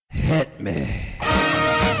Hit me.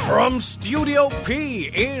 From Studio P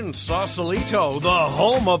in Sausalito, the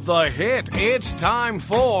home of the hit, it's time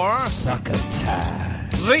for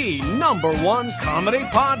Succotash. the #1 comedy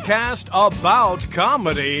podcast about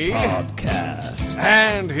comedy. Podcast.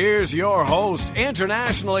 And here's your host,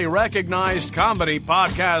 internationally recognized comedy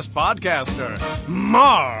podcaster,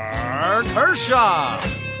 Mark Hershaw.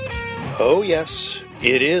 Oh, yes,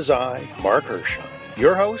 it is I, Mark Hershaw,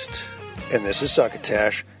 your host, and this is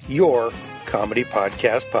Succotash, your comedy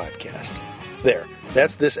podcast. There,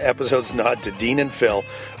 that's this episode's nod to Dean and Phil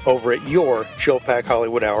over at your Chillpack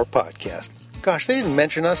Hollywood Hour podcast. Gosh, they didn't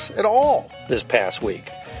mention us at all this past week,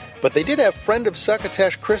 but they did have friend of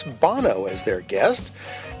Succotash Chris Bono as their guest.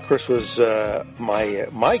 Chris was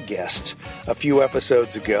my guest a few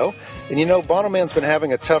episodes ago, and you know, Bono Man's been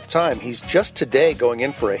having a tough time. He's just today going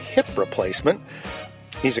in for a hip replacement.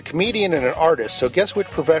 He's a comedian and an artist, so guess which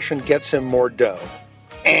profession gets him more dough?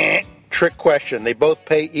 Trick question. They both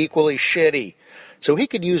pay equally shitty. So he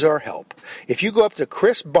could use our help. If you go up to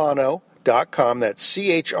chrisbono.com, that's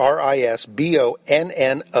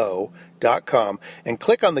CHRISBONNO.com, and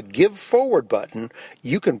click on the Give Forward button,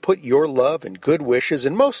 you can put your love and good wishes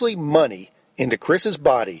and mostly money into Chris's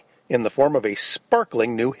body in the form of a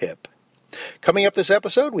sparkling new hip. Coming up this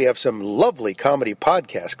episode, we have some lovely comedy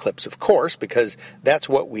podcast clips, of course, because that's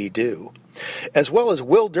what we do. As well as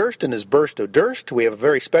Will Durst and his Burst o' Durst, we have a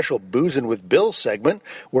very special Boozin' with Bill segment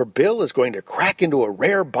where Bill is going to crack into a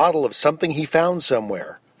rare bottle of something he found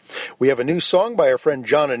somewhere. We have a new song by our friend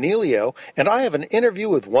John Anelio, and I have an interview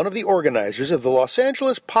with one of the organizers of the Los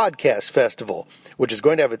Angeles Podcast Festival, which is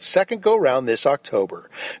going to have its second go-round this October.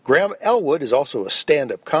 Graham Elwood is also a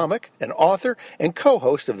stand-up comic, an author, and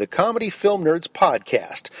co-host of the Comedy Film Nerds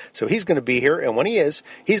podcast. So he's going to be here, and when he is,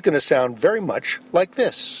 he's going to sound very much like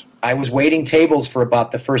this. I was waiting tables for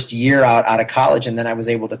about the first year out of college, and then I was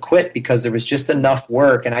able to quit because there was just enough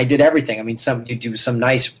work, and I did everything. I mean, you do some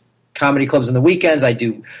nice comedy clubs on the weekends. I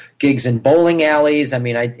do gigs in bowling alleys. I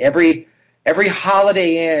mean, every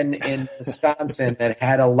Holiday Inn in Wisconsin that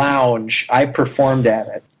had a lounge, I performed at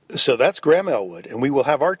it. So that's Graham Elwood, and we will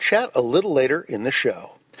have our chat a little later in the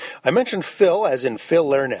show. I mentioned Phil, as in Phil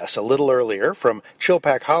Lernes, a little earlier from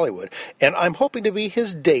Chillpack Hollywood, and I'm hoping to be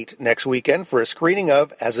his date next weekend for a screening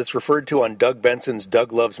of, as it's referred to on Doug Benson's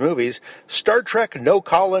Doug Loves Movies, Star Trek No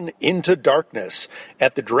Colin Into Darkness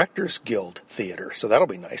at the Directors Guild Theater. So that'll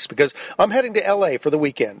be nice, because I'm heading to L.A. for the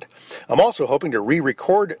weekend. I'm also hoping to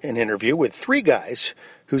re-record an interview with three guys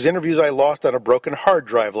whose interviews I lost on a broken hard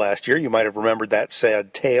drive last year. You might have remembered that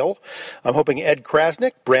sad tale. I'm hoping Ed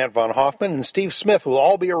Krasnick, Brant von Hoffman, and Steve Smith will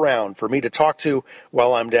all be around for me to talk to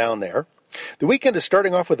while I'm down there. The weekend is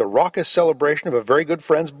starting off with a raucous celebration of a very good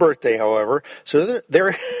friend's birthday, however, so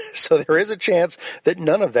there is a chance that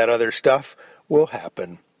none of that other stuff will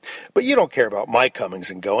happen. But you don't care about my comings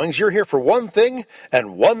and goings. You're here for one thing,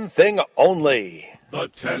 and one thing only. The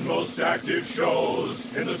 10 most active shows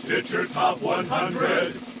in the Stitcher Top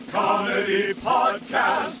 100 Comedy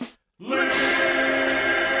Podcast List.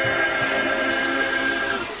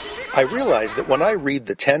 I realize that when I read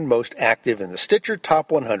the 10 most active in the Stitcher Top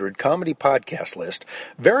 100 Comedy Podcast List,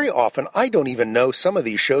 very often I don't even know some of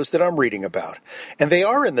these shows that I'm reading about. And they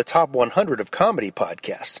are in the top 100 of comedy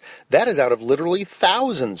podcasts. That is out of literally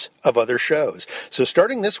thousands of other shows. So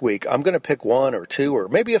starting this week, I'm going to pick one or two or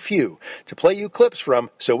maybe a few to play you clips from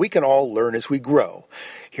so we can all learn as we grow.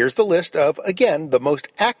 Here's the list of, again, the most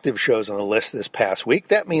active shows on the list this past week.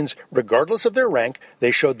 That means, regardless of their rank,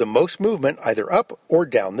 they showed the most movement either up or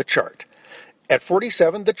down the chart. At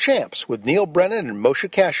 47, The Champs with Neil Brennan and Moshe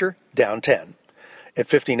Kasher, down 10. At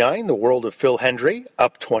 59, The World of Phil Hendry,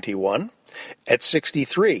 up 21. At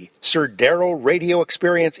 63, Sir Darrell Radio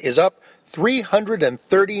Experience is up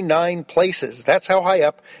 339 places. That's how high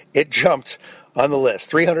up it jumped on the list,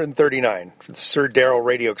 339 for the Sir Darrell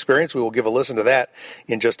Radio Experience. We will give a listen to that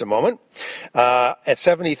in just a moment. At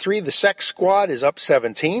 73, The Sex Squad is up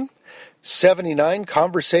 17. 79,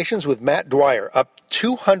 Conversations with Matt Dwyer, up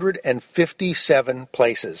 257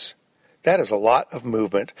 places. That is a lot of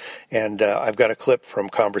movement, and I've got a clip from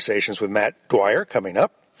Conversations with Matt Dwyer coming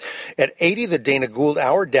up. At 80, The Dana Gould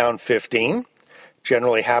Hour, down 15.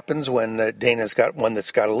 Generally happens when Dana's got one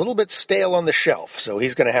that's got a little bit stale on the shelf, so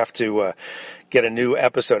he's going to have to get a new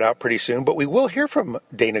episode out pretty soon. But we will hear from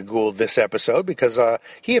Dana Gould this episode because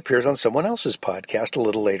he appears on someone else's podcast a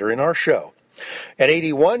little later in our show. At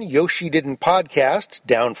 81, Yoshi Didn't Podcast,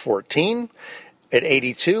 down 14. At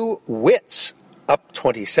 82, Wits, up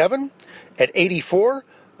 27. At 84,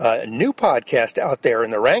 a new podcast out there in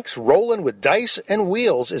the ranks, Rollin' with Dice and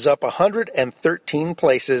Wheels, is up 113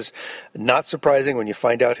 places. Not surprising when you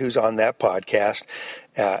find out who's on that podcast.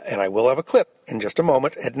 And I will have a clip in just a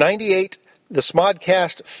moment. At 98, the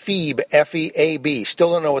Smodcast Phoebe, F-E-A-B.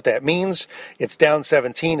 Still don't know what that means. It's down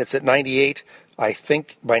 17. It's at 98. I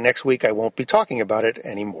think by next week I won't be talking about it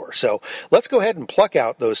anymore. So let's go ahead and pluck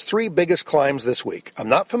out those 3 biggest climbs this week. I'm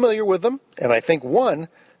not familiar with them, and I think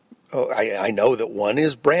I know that one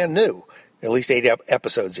is brand new, at least 8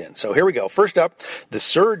 episodes in. So here we go. First up, the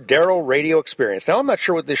Sir Darrell Radio Experience. Now, I'm not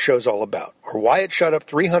sure what this show's all about or why it shot up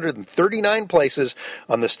 339 places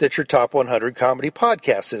on the Stitcher Top 100 Comedy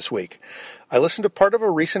Podcast this week. I listened to part of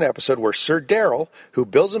a recent episode where Sir Darrell, who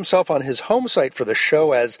bills himself on his home site for the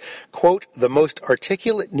show as, quote, the most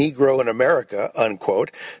articulate Negro in America,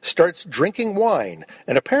 unquote, starts drinking wine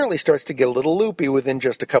and apparently starts to get a little loopy within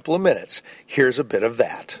just a couple of minutes. Here's a bit of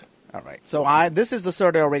that. All right. So this is the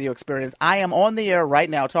Sir Darrell Radio Experience. I am on the air right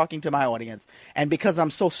now talking to my audience, and because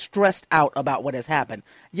I'm so stressed out about what has happened,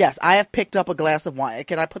 yes, I have picked up a glass of wine.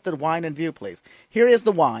 Can I put the wine in view, please? Here is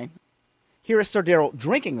the wine. Here is Sir Darrell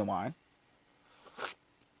drinking the wine.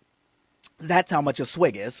 That's how much a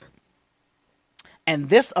swig is. And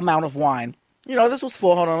this amount of wine, this was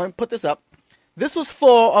full. Hold on, let me put this up. This was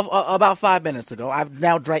full of about 5 minutes ago. I've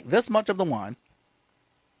now drank this much of the wine.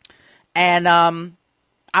 And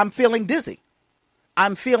I'm feeling dizzy.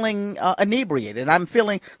 I'm feeling inebriated. I'm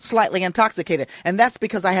feeling slightly intoxicated. And that's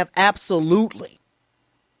because I have absolutely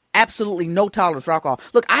no tolerance for alcohol.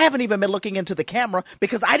 Look, I haven't even been looking into the camera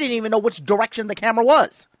because I didn't even know which direction the camera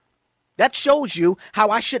was. That shows you how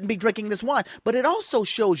I shouldn't be drinking this wine. But it also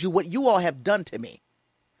shows you what you all have done to me.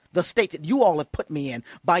 The state that you all have put me in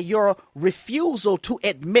by your refusal to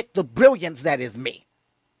admit the brilliance that is me.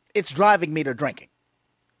 It's driving me to drinking.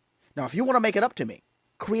 Now, if you want to make it up to me,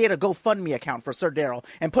 create a GoFundMe account for Sir Darrell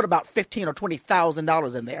and put about $15,000 or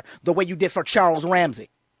 $20,000 in there, the way you did for Charles Ramsey.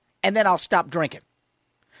 And then I'll stop drinking.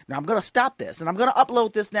 Now, I'm going to stop this, and I'm going to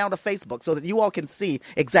upload this now to Facebook so that you all can see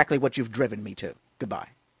exactly what you've driven me to. Goodbye.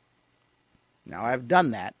 Now, I've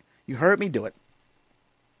done that. You heard me do it.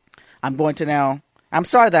 I'm going to now... I'm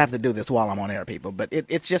sorry that I have to do this while I'm on air, people, but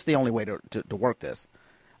it's just the only way to work this.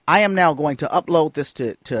 I am now going to upload this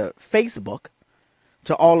to Facebook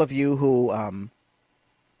to all of you who...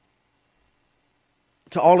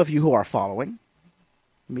 to all of you who are following.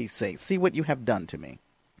 Let me see what you have done to me.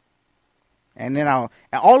 And then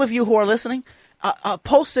all of you who are listening,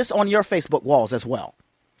 post this on your Facebook walls as well.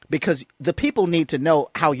 Because the people need to know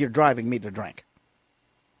how you're driving me to drink.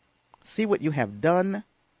 See what you have done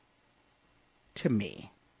to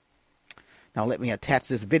me. Now let me attach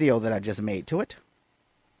this video that I just made to it.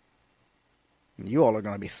 You all are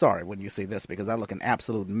going to be sorry when you see this because I look an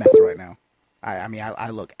absolute mess right now. I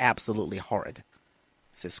look absolutely horrid.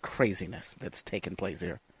 It's this craziness that's taking place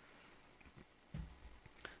here.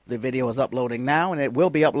 The video is uploading now, and it will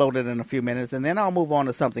be uploaded in a few minutes, and then I'll move on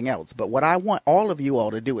to something else. But what I want all of you all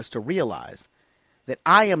to do is to realize that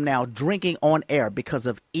I am now drinking on air because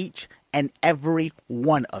of each and every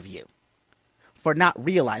one of you for not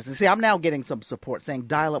realizing. See, I'm now getting some support saying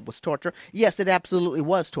dial-up was torture. Yes, it absolutely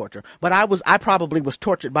was torture. But I probably was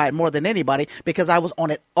tortured by it more than anybody because I was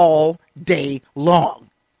on it all day long.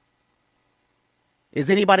 Is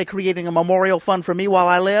anybody creating a memorial fund for me while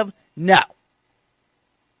I live? No.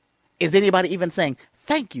 Is anybody even saying,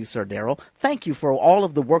 thank you, Sir Darrell. Thank you for all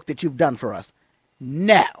of the work that you've done for us?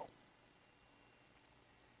 No.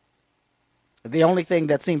 The only thing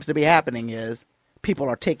that seems to be happening is people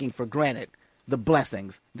are taking for granted the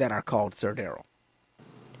blessings that are called Sir Darrell.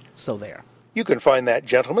 So there. You can find that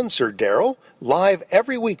gentleman, Sir Darrell, live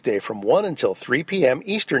every weekday from 1 until 3 p.m.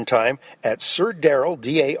 Eastern Time at SirDarryl,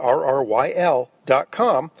 DARRYL.com,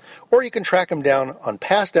 or you can track him down on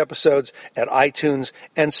past episodes at iTunes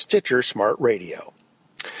and Stitcher Smart Radio.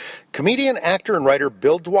 Comedian, actor, and writer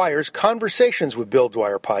Bill Dwyer's Conversations with Bill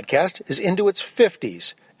Dwyer podcast is into its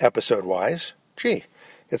 50s, episode-wise. Gee,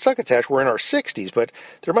 at Succotash, we're in our 60s, but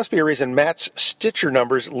there must be a reason Matt's Stitcher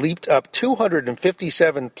numbers leaped up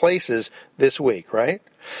 257 places this week, right?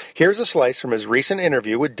 Here's a slice from his recent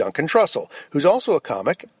interview with Duncan Trussell, who's also a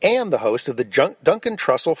comic and the host of the Duncan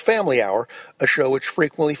Trussell Family Hour, a show which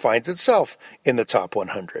frequently finds itself in the top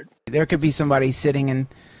 100. There could be somebody sitting in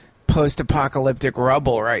post-apocalyptic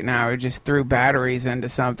rubble right now who just threw batteries into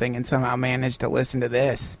something and somehow managed to listen to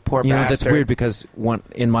this. Poor bastard. That's weird because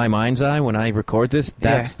in my mind's eye, when I record this,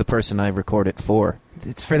 that's the person I record it for.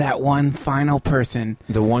 It's for that one final person.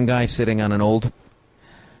 The one guy sitting on an old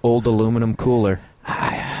aluminum cooler.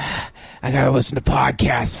 I gotta listen to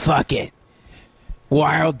podcasts. Fuck it.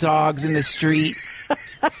 Wild dogs in the street.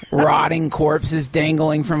 Rotting corpses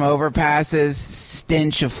dangling from overpasses.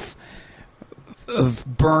 Stench of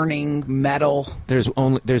burning metal. There's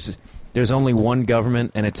only one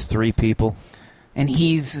government, and it's 3 people. and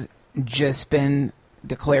he's just been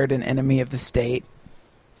declared an enemy of the state.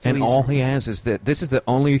 So and all he has is that this is the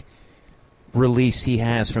only release he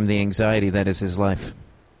has from the anxiety that is his life.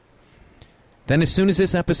 Then as soon as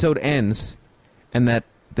this episode ends and that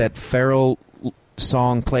Feral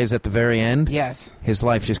song plays at the very end, yes, his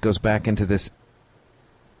life just goes back into this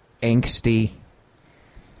angsty.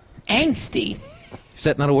 Is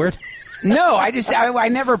that not a word? No, I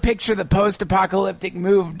never picture the post-apocalyptic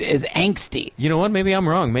mood as angsty. You know what? Maybe I'm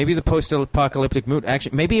wrong. Maybe the post-apocalyptic mood,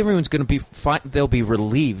 actually, maybe everyone's going to be they'll be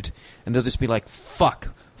relieved, and they'll just be like, fuck,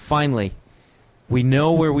 finally, we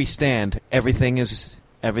know where we stand. Everything is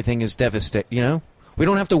devastated, you know? We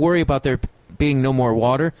don't have to worry about there being no more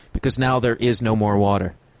water, because now there is no more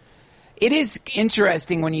water. It is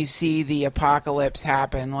interesting when you see the apocalypse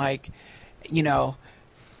happen, like, you know,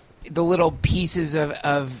 the little pieces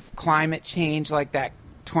of climate change, like that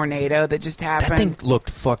tornado that just happened. That thing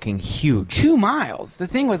looked fucking huge. 2 miles. The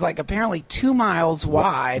thing was like apparently 2 miles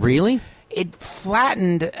wide. Really? It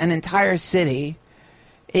flattened an entire city.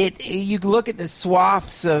 You look at the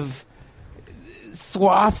swaths of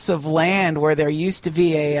land where there used to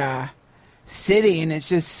be a city, and it's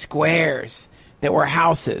just squares that were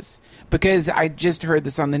houses. Because I just heard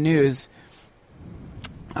this on the news.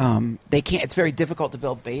 They can't. It's very difficult to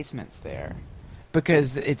build basements there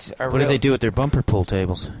because it's a What do they do with their bumper pool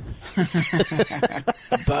tables?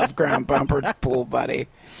 above ground bumper pool, buddy.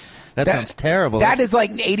 That sounds terrible. That is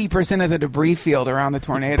like 80% of the debris field around the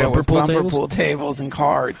tornado was bumper pool tables and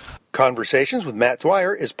cards. Conversations with Matt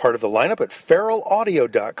Dwyer is part of the lineup at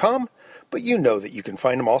feralaudio.com, but you know that you can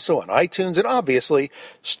find them also on iTunes and obviously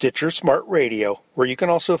Stitcher Smart Radio, where you can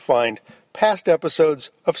also find past episodes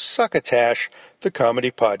of Succotash, the comedy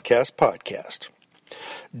podcast.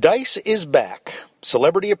 Dice is back.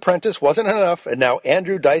 Celebrity Apprentice wasn't enough, and now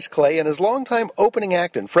Andrew Dice Clay and his longtime opening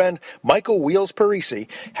act and friend Michael Wheels Parisi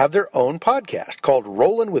have their own podcast called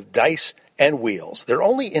Rollin' with Dice and Wheels. They're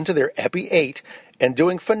only into their Epi 8 and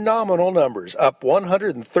doing phenomenal numbers, up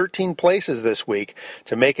 113 places this week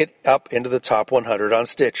to make it up into the top 100 on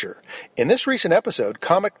Stitcher. In this recent episode,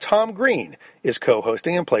 comic Tom Green is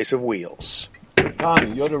co-hosting in place of Wheels.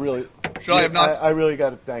 Tommy, you're the really... Should I have not? I really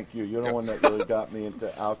got to thank you. You're the one that really got me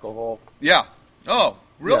into alcohol. Yeah. Oh,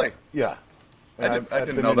 really? Yeah. I didn't know that.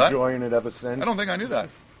 I've been enjoying it ever since. I don't think I knew that.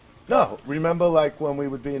 No. Remember, like, when we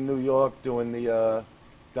would be in New York doing the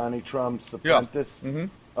Donnie Trump's Apprentice? Yeah. Mm-hmm.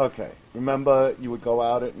 Okay. Remember, you would go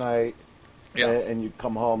out at night, Yeah. and you'd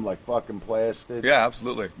come home, like, fucking blasted? Yeah,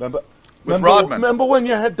 absolutely. Remember Rodman. Remember when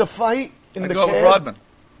you had the fight in I'd the go cab? with Rodman.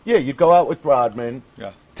 Yeah, you'd go out with Rodman.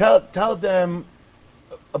 Yeah. Tell them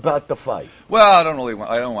about the fight. Well, I don't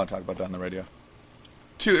want to talk about that on the radio.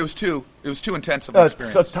 It was too intense of an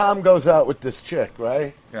experience. So Tom goes out with this chick,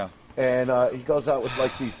 right? Yeah. And he goes out with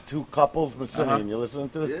like these two couples, Massinian. You listening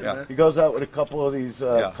to this? Yeah. He goes out with a couple of these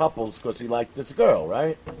couples because he liked this girl,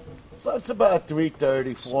 right? So it's about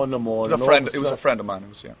 3:30, 4 in the morning. It was a friend of mine. It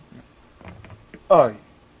was Oh,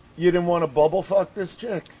 you didn't want to bubble fuck this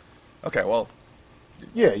chick? Okay, well.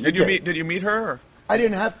 Yeah, Did you meet her? Or? I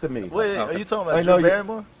didn't have to meet her. Wait, are you talking about Drew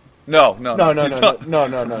Barrymore? No. No.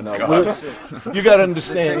 You got to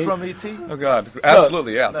understand. The chick from E.T.? Oh God,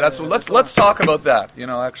 absolutely, yeah. Let's talk about that. You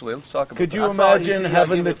know, actually, let's talk about. Could you imagine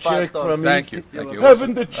having the chick from Thank E.T. you.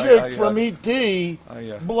 Having the chick from E.T.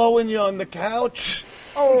 blowing you on the couch?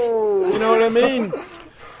 Oh, you know what I mean?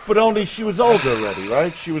 But only she was older already,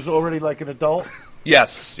 right? She was already like an adult.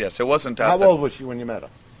 Yes. It wasn't. How old was she when you met her?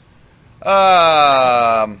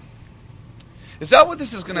 Is that what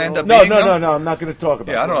this is going to end up being? No. I'm not going to talk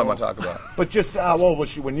about it. Yeah, I don't know what I'm going to talk about. But just how old was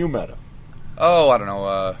she when you met her? Oh, I don't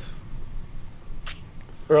know.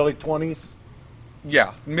 Early 20s?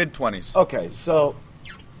 Yeah, mid-20s. Okay, so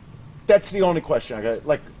that's the only question I got.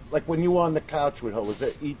 Like when you were on the couch with her, was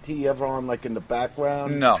there E.T. ever on, like, in the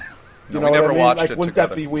background? No. You know we never what I mean? watched Like, it wouldn't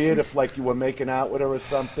together. that be weird if, like, you were making out with her or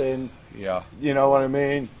something? Yeah. You know what I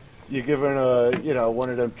mean? You're giving her, one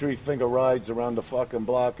of them 3-finger rides around the fucking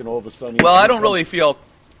block, and all of a sudden... Well, I don't really feel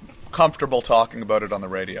comfortable talking about it on the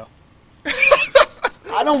radio.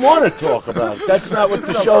 I don't want to talk about it. That's not what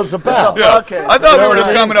the show's about. Yeah. I thought we were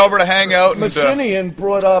just coming over to hang out. And Massinian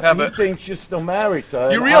brought up, he thinks you're still married to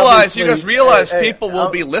her. You guys realize people will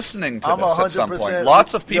be listening to this at some point.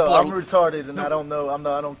 Lots of people I'm retarded, and I don't know.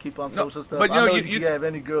 I don't keep on social stuff. But I know you can have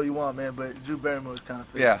any girl you want, man, but Drew Barrymore is kind of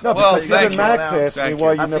fit. Yeah. No, well, even Max asked me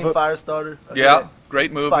why you I never... seen Firestarter. Yeah,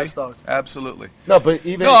 great movie. 5 stars. Absolutely. No, but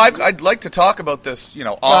even... No, I'd like to talk about this,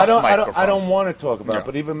 off microphone. I don't want to talk about it,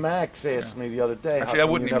 but even Max asked me the other day... Actually, I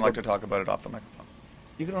wouldn't even like to talk about it off the microphone.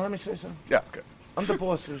 You gonna let me say something? Yeah, okay. I'm the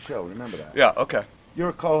boss of the show, remember that. Yeah, okay. You're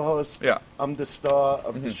a co-host. Yeah. I'm the star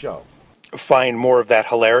of the show. Find more of that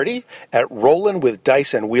hilarity at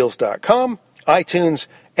rollinwithdiceandwheels.com, iTunes,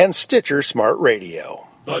 and Stitcher Smart Radio.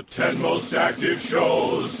 The 10 most active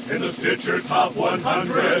shows in the Stitcher Top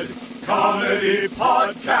 100 Comedy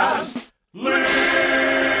Podcast List.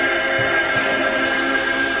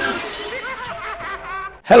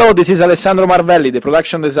 Hello, this is Alessandro Marvelli, the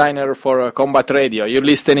production designer for Combat Radio. You're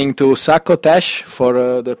listening to Sacco Tash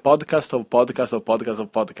for the podcast of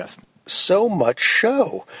podcast. So much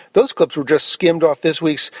show. Those clips were just skimmed off this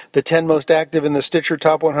week's The 10 Most Active in the Stitcher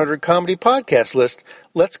Top 100 Comedy Podcast List.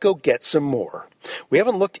 Let's go get some more. We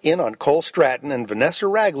haven't looked in on Cole Stratton and Vanessa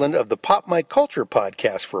Ragland of the Pop My Culture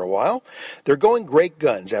podcast for a while. They're going great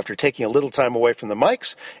guns after taking a little time away from the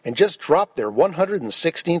mics and just dropped their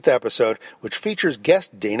 116th episode, which features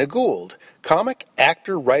guest Dana Gould. Comic,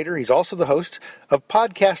 actor, writer, he's also the host of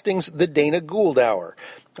podcasting's The Dana Gould Hour.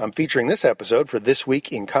 I'm featuring this episode for This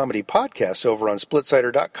Week in Comedy Podcasts over on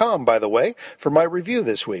splitsider.com, by the way, for my review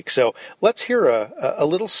this week. So let's hear a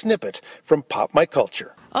little snippet from Pop My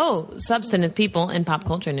Culture. Oh, substantive people in pop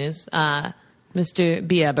culture news. Mr.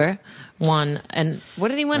 Bieber won, and what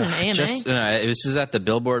did he win? An AMA? This is at the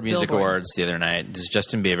Billboard Music Awards the other night. This is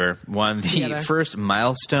Justin Bieber won the first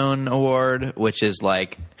milestone award, which is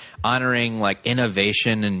like honoring like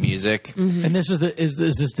innovation in music. Mm-hmm. And this is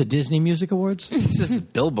this the Disney Music Awards? This is the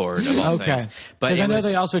Billboard of all things. But I know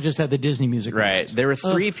they also just had the Disney Music Awards. Right. There were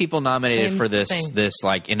three people nominated for this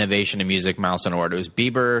like innovation in music milestone award. It was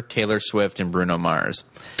Bieber, Taylor Swift, and Bruno Mars.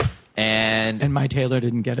 And my Taylor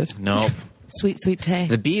didn't get it? Nope. Sweet Tay.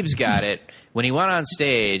 The Biebs got it. When he went on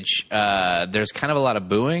stage, there's kind of a lot of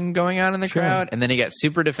booing going on in the crowd, and then he got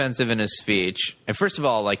super defensive in his speech. And first of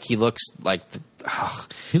all, like he looks like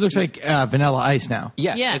he looks like Vanilla Ice now.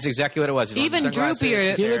 Yeah, that's exactly what it was. Even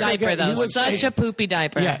droopier diaper though. Such a poopy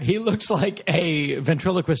diaper. Yeah, he looks like a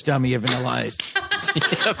ventriloquist dummy of Vanilla Ice.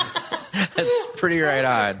 Yep. That's pretty right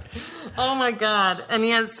on. Oh my God! And he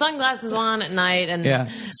has sunglasses on at night,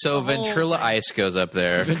 and So Ventrilla Ice goes up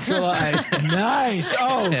there. Ventrilla Ice, nice.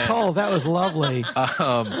 Oh, Cole, that was lovely.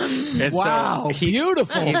 Wow, so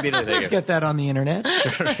beautiful. Let's get that on the internet.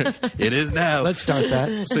 Sure. It is now. Let's start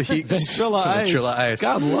that. So Ventrilla Ice.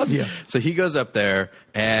 God love you. So he goes up there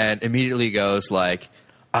and immediately goes like,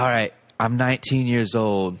 "All right, I'm 19 years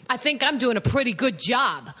old. I think I'm doing a pretty good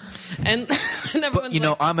job." And everyone's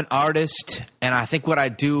I'm an artist, and I think what I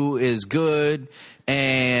do is good.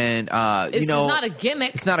 And it's not a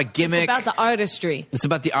gimmick. It's not a gimmick. It's about the artistry. It's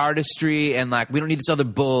about the artistry, and like we don't need this other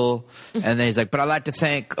bull. And then he's like, "But I'd like to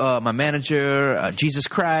thank my manager, Jesus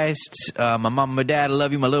Christ, my mom, and my dad. I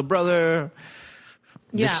love you, my little brother."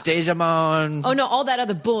 The stage I'm on. Oh, no, all that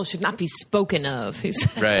other bull should not be spoken of. He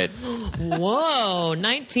said. Right. Whoa,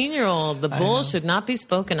 19-year-old. The bull should not be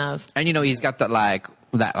spoken of. And, he's got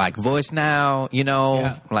that voice now,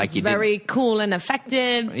 like he's very cool and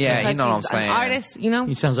affected. Yeah, you know what I'm saying. An artist,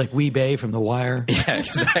 He sounds like Wee Bay from The Wire. Yeah,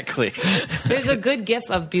 exactly. There's a good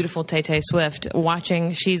gif of beautiful Tay-Tay Swift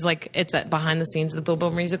watching. She's like, it's at behind the scenes of the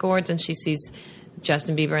Billboard Music Awards, and she sees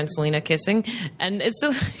Justin Bieber and Selena kissing, and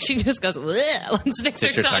she just goes and sticks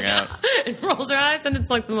her tongue out and rolls her eyes, and it's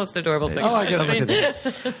like the most adorable thing. Oh, I gotta look at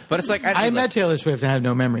that. But it's like I met Taylor Swift and I have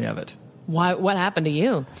no memory of it. Why? What happened to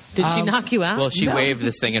you? Did she knock you out? Well, she waved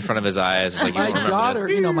this thing in front of his eyes. Like, my daughter,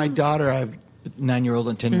 my daughter, I have a 9-year-old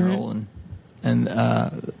and 10-year-old, and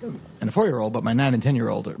a 4-year-old, but my 9 and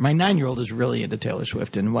 10-year-old, my 9-year-old is really into Taylor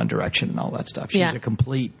Swift and One Direction and all that stuff. She's a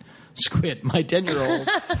complete squid. My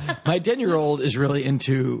 10-year-old is really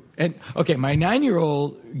into, and okay, my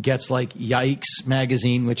 9-year-old gets like Yikes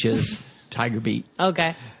magazine, which is Tiger Beat.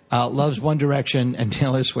 Okay. Loves One Direction and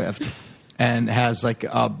Taylor Swift, and has like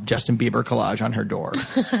a Justin Bieber collage on her door.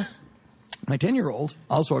 My 10-year-old,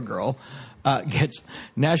 also a girl, gets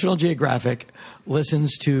National Geographic,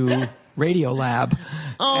 listens to Radio Lab,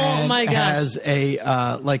 and my gosh, has a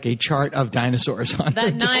a chart of dinosaurs on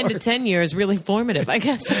that. 9 to 10 years really formative, I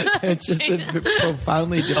guess. It's just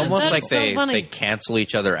profoundly. It's almost like so they cancel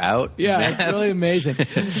each other out. Yeah, it's really amazing.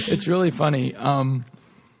 It's really funny.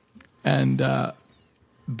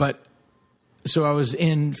 But so I was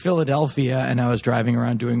in Philadelphia and I was driving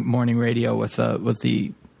around doing morning radio with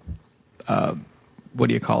the what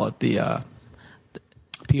do you call it, the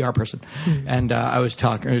PR person, and I was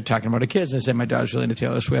talking about her kids, and I said my daughter's really into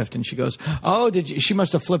Taylor Swift, and she goes, "Oh, she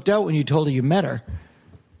must have flipped out when you told her you met her."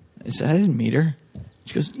 I said, "I didn't meet her."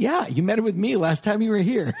 She goes, yeah, you met with me last time you were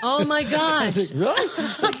here. Oh, my gosh. I was like, really?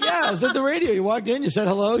 She's like, yeah, I was at the radio. You walked in, you said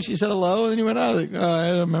hello, she said hello, and then you went out. I was like, oh, I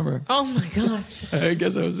don't remember. Oh, my gosh. I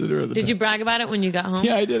guess I was at her at the Did time. you brag about it when you got home?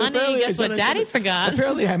 Yeah, I did. Honey, Apparently, guess what Daddy forgot?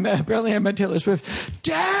 Apparently, I met Taylor Swift.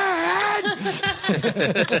 Dad!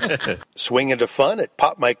 Swing into fun at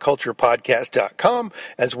popmyculturepodcast.com,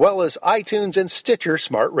 as well as iTunes and Stitcher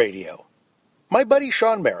Smart Radio. My buddy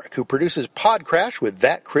Sean Merrick, who produces Podcrash with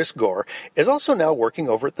that Chris Gore, is also now working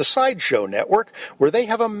over at the Sideshow Network, where they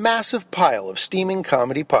have a massive pile of steaming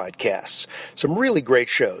comedy podcasts. Some really great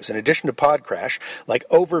shows, in addition to Podcrash, like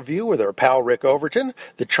Overview with our pal Rick Overton,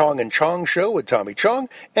 The Chong and Chong Show with Tommy Chong,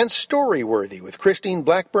 and Storyworthy with Christine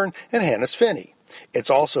Blackburn and Hannes Finney. It's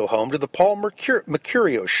also home to the Paul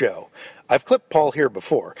Mercurio Show. I've clipped Paul here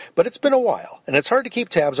before, but it's been a while, and it's hard to keep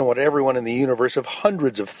tabs on what everyone in the universe of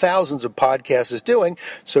hundreds of thousands of podcasts is doing,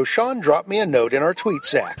 so Sean dropped me a note in our tweet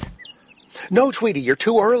sack. No, Tweety, you're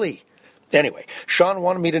too early. Anyway, Sean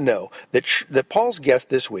wanted me to know that Paul's guest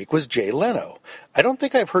this week was Jay Leno. I don't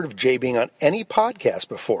think I've heard of Jay being on any podcast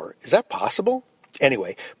before. Is that possible?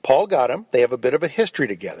 Anyway, Paul got him. They have a bit of a history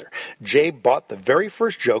together. Jay bought the very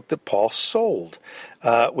first joke that Paul sold,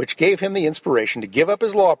 which gave him the inspiration to give up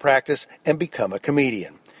his law practice and become a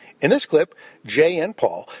comedian. In this clip, Jay and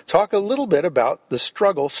Paul talk a little bit about the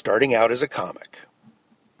struggle starting out as a comic.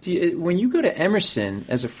 When you go to Emerson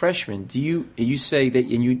as a freshman, you say that,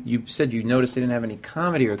 and you said you noticed they didn't have any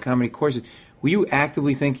comedy or comedy courses. Were you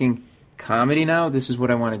actively thinking, comedy now? This is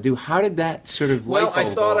what I want to do. How did that sort of light bulb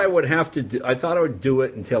I thought I would have to. I thought I would do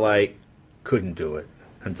it until I couldn't do it,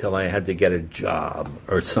 until I had to get a job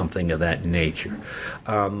or something of that nature.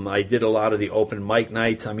 I did a lot of the open mic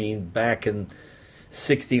nights. I mean, back in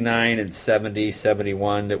 '69 and '70,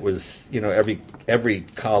 '71, it was, every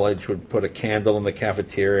college would put a candle in the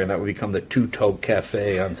cafeteria, and that would become the Two Toe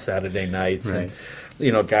Cafe on Saturday nights. Right.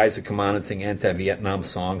 And guys would come on and sing anti-Vietnam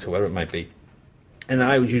songs or whatever it might be. And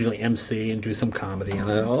I would usually MC and do some comedy, and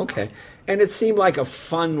okay. And it seemed like a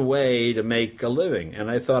fun way to make a living. And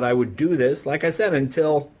I thought I would do this, like I said,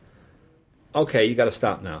 until, okay, you got to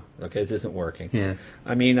stop now. Okay, this isn't working. Yeah.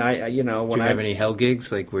 I mean, when do you have any hell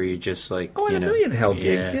gigs, like where you just like? Oh, I had a million hell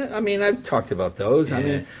gigs. Yeah. I mean, I've talked about those.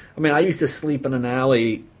 Yeah. I mean, I used to sleep in an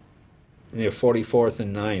alley near 44th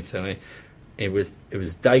and 9th, and it was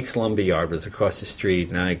Dyke's Lumber Yard was across the street,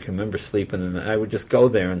 and I can remember sleeping I would just go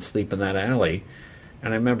there and sleep in that alley.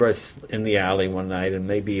 And I remember us in the alley one night, and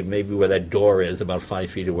maybe where that door is, about 5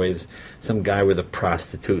 feet away, there's some guy with a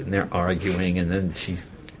prostitute, and they're arguing, and then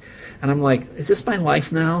and I'm like, is this my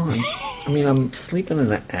life now? I'm sleeping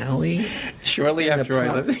in an alley. Shortly after I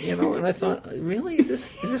left, and I thought, really, is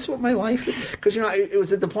this what my life is? Because it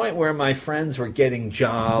was at the point where my friends were getting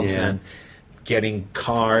jobs and getting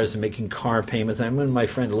cars and making car payments. And when my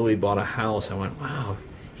friend Louis bought a house, I went, wow,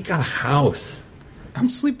 he got a house. I'm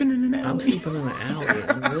sleeping in an alley. I'm sleeping in an alley.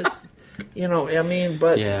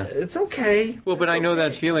 But it's okay. Well, but I know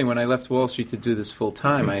that feeling. When I left Wall Street to do this full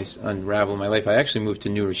time, I unraveled my life. I actually moved to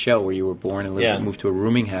New Rochelle, where you were born, and moved to a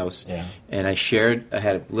rooming house. Yeah. And I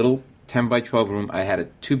had a little 10 by 12 room. I had a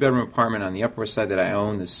 2-bedroom apartment on the Upper West Side that I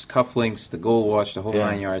owned, the cufflinks, the gold watch, the whole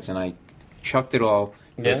 9 yards, and I chucked it all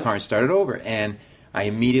in the car and started over. And I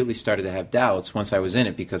immediately started to have doubts once I was in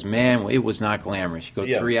it because, man, it was not glamorous. You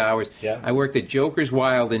go 3 hours. Yeah. I worked at Joker's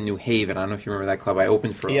Wild in New Haven. I don't know if you remember that club. I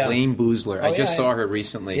opened for Elaine Boozler. I just saw her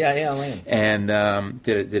recently. Yeah, Elaine. And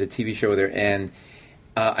did a TV show with her. And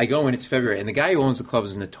I go in, it's February, and the guy who owns the club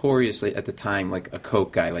is notoriously, at the time, like a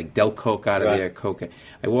Coke guy, like Del Coke out of there, Coke.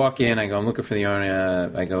 I walk in, I go, I'm looking for the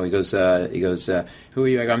owner. I go, he goes, who are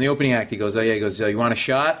you? I go, I'm the opening act. He goes, oh yeah. He goes, you want a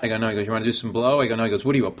shot? I go, no. He goes, you want to do some blow? I go, no. He goes,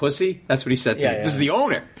 what are you, a pussy? That's what he said to me. This is the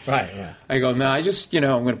owner. Right, yeah. I go, no, I just, I'm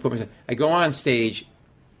going to put myself. I go on stage.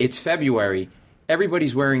 It's February.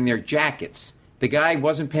 Everybody's wearing their jackets. The guy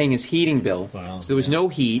wasn't paying his heating bill, so there was no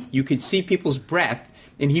heat. You could see people's breath,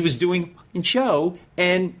 and he was doing in show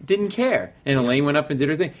and didn't care. And Elaine went up and did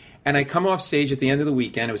her thing. And I come off stage at the end of the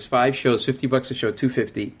weekend. It was 5 shows, $50 a show,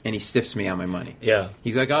 $250, and he stiffs me on my money. Yeah.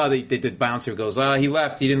 He's like, the bouncer goes, he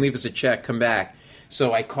left. He didn't leave us a check. Come back.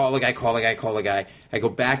 So I call the guy. I go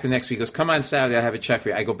back the next week. He goes, come on Saturday. I have a check for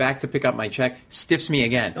you. I go back to pick up my check. Stiffs me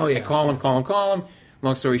again. Oh, yeah. I call him.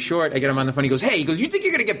 Long story short, I get him on the phone. He goes, you think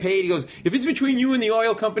you're going to get paid? He goes, if it's between you and the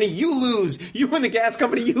oil company, you lose. You and the gas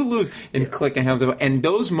company, you lose. And click and have the... And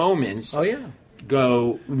those moments... Oh, yeah.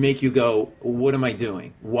 Make you go, what am I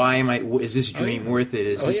doing? Why am I... Is this dream worth it?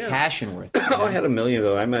 Is this passion worth it? I had a million,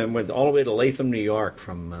 though. I went all the way to Latham, New York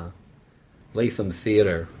from Latham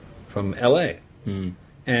Theater from L.A.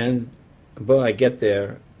 And, boy, I get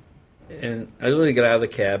there, and I literally get out of the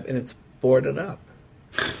cab, and it's boarded up.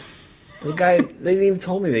 The guy, they didn't even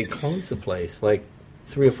told me they closed the place like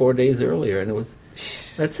 3 or 4 days earlier, and it was.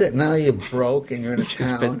 That's it. Now you're broke and you're in a town.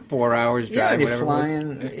 Just spent 4 hours driving. Yeah, you're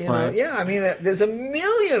flying. Yeah, I mean, there's a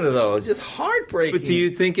million of those. Just heartbreaking. But do you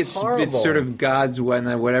think it's sort of God's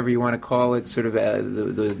whatever you want to call it, sort of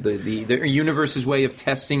the universe's way of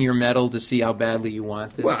testing your mettle to see how badly you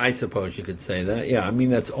want this? Well, I suppose you could say that. Yeah, I mean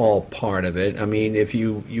that's all part of it. I mean, if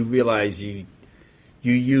you realize you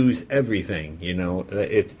use everything,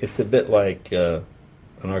 it's a bit like an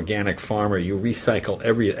organic farmer. You recycle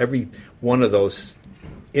every one of those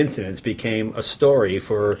incidents became a story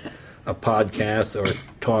for a podcast or a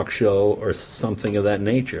talk show or something of that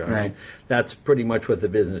nature. Right. I mean, that's pretty much what the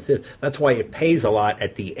business is. That's why it pays a lot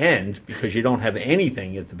at the end, because you don't have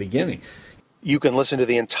anything at the beginning. You can listen to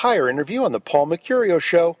the entire interview on The Paul Mercurio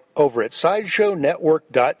Show over at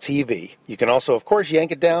SideshowNetwork.tv. You can also, of course,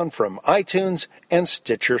 yank it down from iTunes and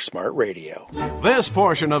Stitcher Smart Radio. This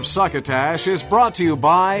portion of Succotash is brought to you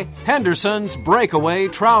by Henderson's Breakaway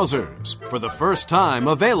Trousers. For the first time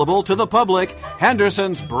available to the public,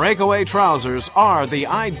 Henderson's Breakaway Trousers are the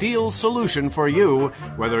ideal solution for you,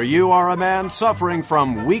 whether you are a man suffering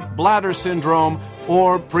from weak bladder syndrome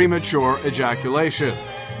or premature ejaculation.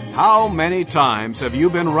 How many times have you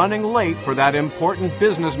been running late for that important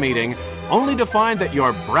business meeting only to find that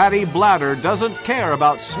your bratty bladder doesn't care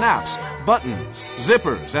about snaps, buttons,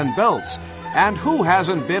 zippers, and belts? And who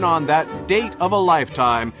hasn't been on that date of a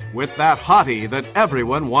lifetime with that hottie that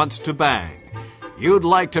everyone wants to bang? You'd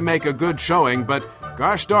like to make a good showing, but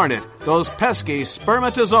gosh darn it, those pesky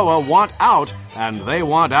spermatozoa want out, and they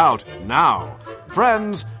want out now.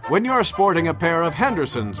 Friends, when you're sporting a pair of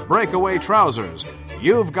Henderson's Breakaway Trousers,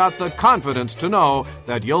 you've got the confidence to know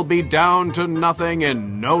that you'll be down to nothing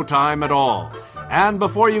in no time at all. And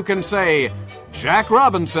before you can say, Jack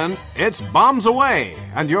Robinson, it's bombs away,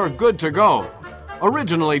 and you're good to go.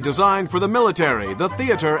 Originally designed for the military, the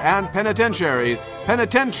theater, and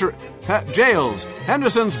jails,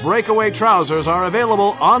 Henderson's Breakaway Trousers are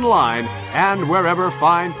available online and wherever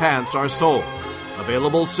fine pants are sold.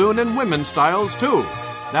 Available soon in women's styles, too.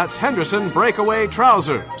 That's Henderson Breakaway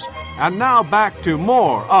Trousers. And now back to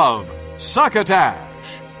more of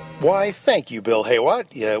Succotash. Why, thank you, Bill Haywatt.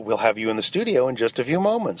 Yeah, we'll have you in the studio in just a few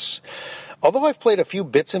moments. Although I've played a few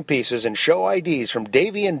bits and pieces and show IDs from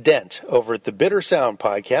Davey and Dent over at the Bitter Sound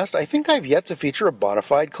podcast, I think I've yet to feature a bona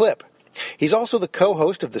fide clip. He's also the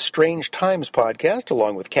co-host of the Strange Times podcast,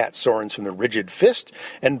 along with Kat Sorens from the Rigid Fist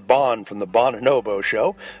and Bon from the Bon and Oboe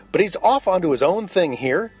Show. But he's off onto his own thing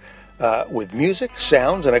here, with music,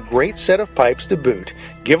 sounds, and a great set of pipes to boot.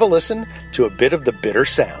 Give a listen to a bit of the Bitter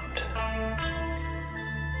Sound.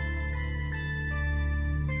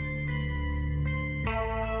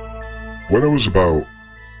 When I was about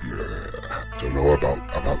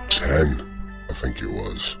 10, I think it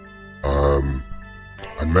was,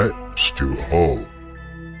 I met Stuart Hall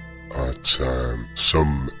at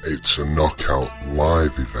some It's a Knockout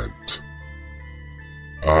live event.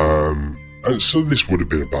 And so this would have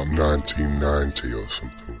been about 1990 or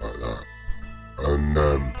something like that. And,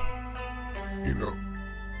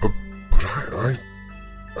 but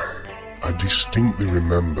I distinctly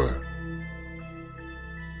remember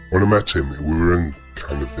when I met him, we were in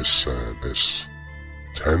kind of this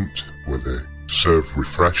tent where they served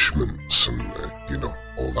refreshments and,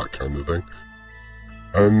 all that kind of thing.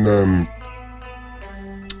 And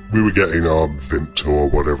we were getting our Vimto or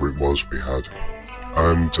whatever it was we had.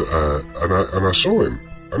 And I saw him,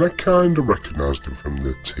 and I kind of recognised him from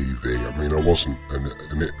the TV. I mean, I wasn't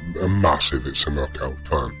a massive It's a Knockout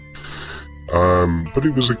fan. But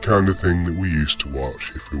it was the kind of thing that we used to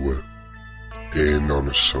watch if we were in on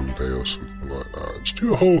a Sunday or something like that. And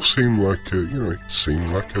Stuart Hall seemed like a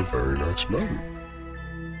very nice man.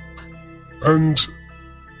 And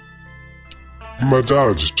my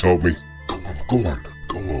dad just told me, go over,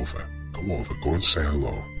 go and say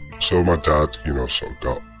hello. So my dad, sort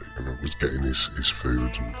of was getting his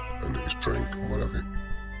food and his drink and whatever.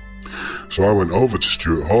 So I went over to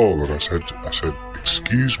Stuart Hall and I said,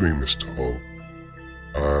 excuse me, Mr. Hall,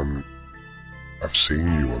 I've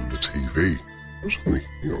seen you on the TV. I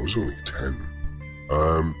was only 10.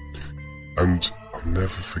 And I'll never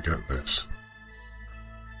forget this.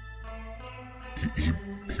 He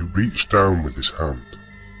reached down with his hand.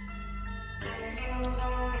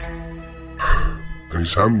 And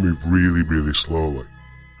his hand moved really, really slowly.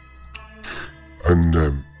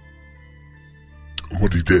 And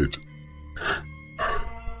what he did,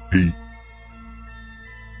 he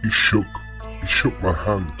shook my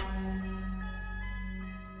hand.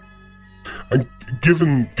 And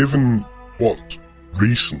given what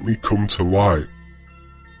recently come to light,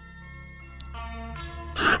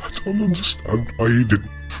 don't understand why you didn't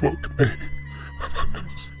fuck me.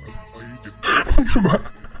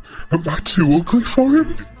 Am I too ugly for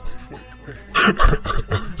him?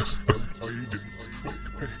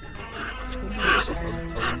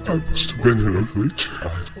 I must have been an ugly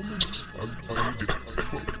child.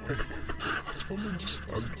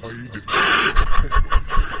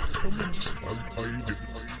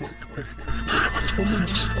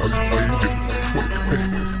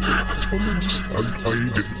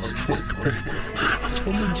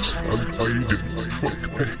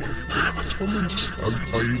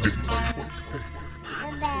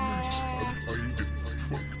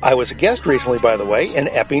 I was a guest recently, by the way, in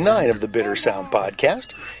Epi 9 of the Bitter Sound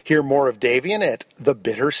podcast. Hear more of Davian at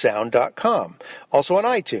thebittersound.com. Also on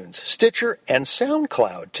iTunes, Stitcher, and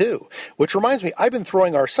SoundCloud, too. Which reminds me, I've been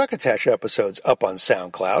throwing our Succotash episodes up on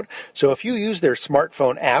SoundCloud, so if you use their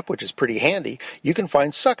smartphone app, which is pretty handy, you can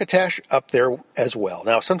find Succotash up there as well.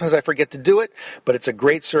 Now, sometimes I forget to do it, but it's a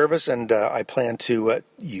great service, and I plan to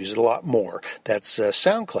use it a lot more. That's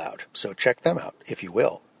SoundCloud, so check them out, if you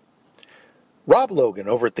will. Rob Logan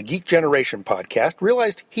over at the Geek Generation podcast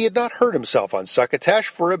realized he had not heard himself on Succotash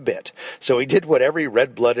for a bit, so he did what every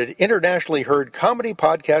red-blooded, internationally heard comedy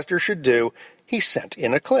podcaster should do. He sent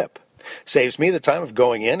in a clip. Saves me the time of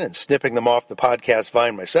going in and snipping them off the podcast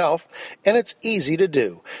vine myself, and it's easy to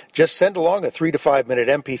do. Just send along a 3 to 5 minute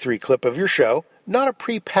MP3 clip of your show, not a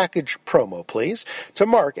pre-packaged promo, please, to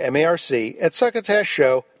Mark, M-A-R-C, at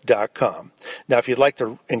succotashshow.com. Now, if you'd like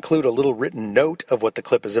to include a little written note of what the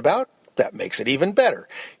clip is about, that makes it even better.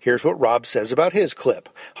 Here's what Rob says about his clip.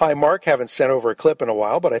 Hi, Mark. Haven't sent over a clip in a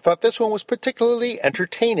while, but I thought this one was particularly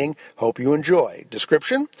entertaining. Hope you enjoy.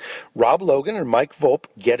 Description: Rob Logan and Mike Volpe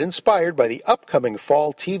get inspired by the upcoming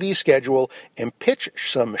fall TV schedule and pitch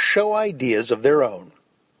some show ideas of their own.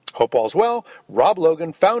 Hope all's well. Rob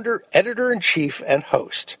Logan, founder, editor-in-chief, and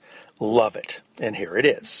host. Love it. And here it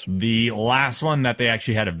is. The last one that they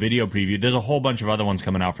actually had a video preview, there's a whole bunch of other ones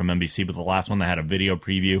coming out from NBC, but the last one that had a video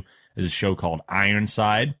preview is a show called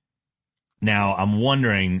Ironside. Now, I'm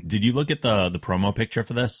wondering, did you look at the promo picture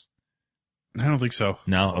for this? I don't think so.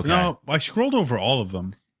 No? Okay. No, I scrolled over all of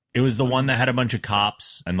them. It was the one that had a bunch of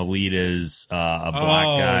cops, and the lead is a black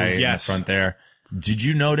guy in the front there. Did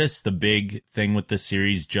you notice the big thing with this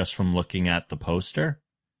series just from looking at the poster?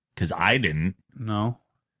 Because I didn't. No.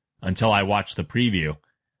 Until I watched the preview.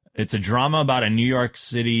 It's a drama about a New York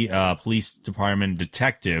City Police Department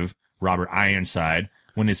detective, Robert Ironside.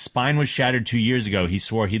 When his spine was shattered 2 years ago, he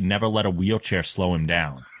swore he'd never let a wheelchair slow him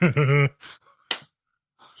down.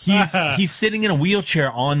 He's sitting in a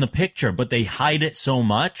wheelchair on the picture, but they hide it so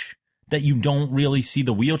much that you don't really see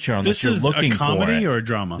the wheelchair unless you're looking for it. This is a comedy or a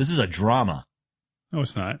drama? This is a drama. No,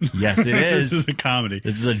 it's not. Yes, it is. This is a comedy.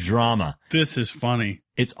 This is a drama. This is funny.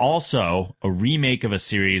 It's also a remake of a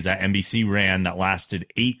series that NBC ran that lasted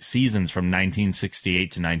 8 seasons from 1968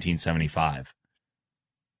 to 1975.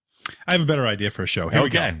 I have a better idea for a show. Here we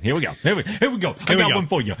go. Here we go. I got one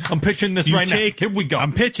for you. I'm pitching this right now. Here we go.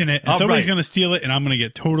 I'm pitching it, and somebody's going to steal it, and I'm going to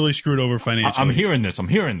get totally screwed over financially. I'm hearing this.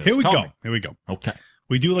 Here we go. Here we go. Okay.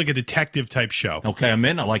 We do like a detective type show. Okay, I'm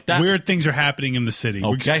in. I like that. Weird things are happening in the city.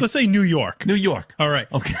 Okay. Let's say New York. New York. All right.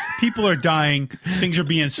 Okay. People are dying. Things are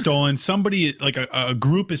being stolen. Somebody, like a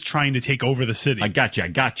group is trying to take over the city. I got you.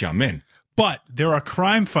 I'm in. But there are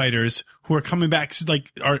crime fighters who are coming back,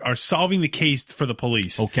 like are solving the case for the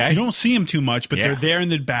police. Okay. You don't see them too much, but they're there in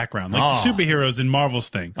the background, like the superheroes in Marvel's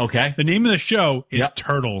thing. Okay. The name of the show is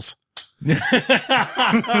Turtles. It's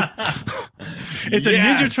a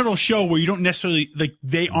Ninja Turtle show where you don't necessarily, like,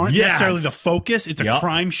 they aren't necessarily the focus. It's a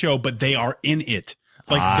crime show, but they are in it.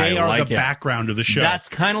 Like, they are the background of the show. That's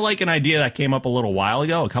kind of like an idea that came up a little while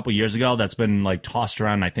ago, a couple years ago, that's been, like, tossed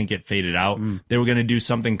around, and I think it faded out. They were going to do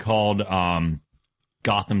something called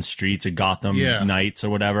Gotham Streets or Gotham Nights or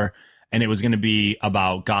whatever, and it was going to be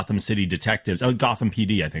about Gotham City detectives. Oh, Gotham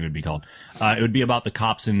PD, I think it would be called. It would be about the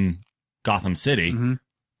cops in Gotham City,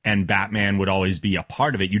 and Batman would always be a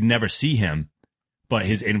part of it. You'd never see him, but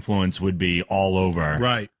his influence would be all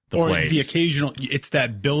over the place. The occasional, it's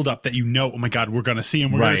that build-up that you know, oh my God, we're going to see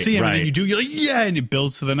him, and then you do, you're like, and it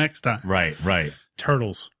builds to the next time. Right.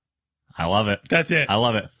 Turtles. I love it. That's it. I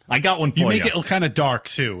love it. I got one for you. You make it kind of dark,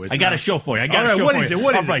 too. I got a show for you. What is it?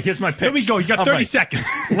 All right, here's my pitch. Here we go. You got 30 seconds.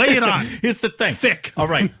 Lay it on. Here's the thing. Thick. All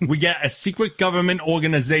right. We get a secret government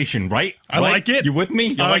organization, right? I like it. You with me?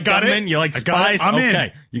 You like got government? it. You like spies? I'm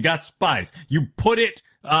in. You got spies. You put it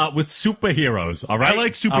with superheroes. All right, I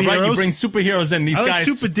like superheroes. All right, you bring superheroes in. These I guys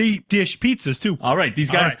like super dish pizzas too. All right,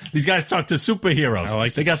 these guys talk to superheroes. I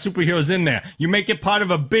like. They got superheroes in there. You make it part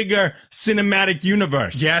of a bigger cinematic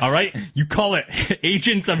universe. Yes. All right. You call it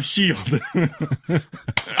Agents of S.H.I.E.L.D.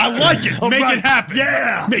 I like it. Make it happen.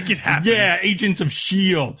 Yeah, make it happen. Yeah, Agents of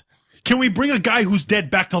S.H.I.E.L.D. Can we bring a guy who's dead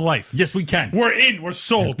back to life? Yes, we can. We're in. We're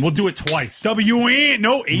sold. We'll do it twice.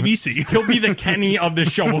 ABC. He'll be the Kenny of the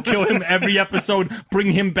show. We'll kill him every episode, bring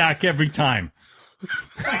him back every time.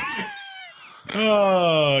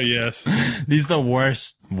 Oh, yes. These are the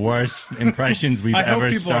worst impressions we've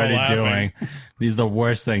ever started doing. These are the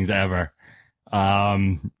worst things ever.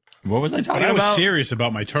 What was I talking about? I was serious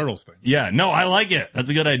about my Turtles thing. Yeah, no, I like it. That's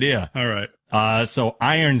a good idea. All right. So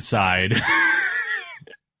Ironside...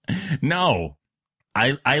 No,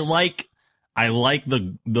 I like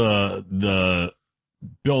the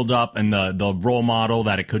build up and the role model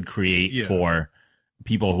that it could create for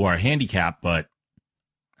people who are handicapped, but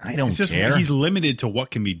I don't care. He's limited to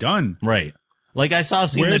what can be done. Right. Like I saw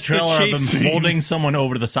the trailer of him holding someone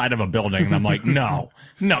over the side of a building, and I'm like, no,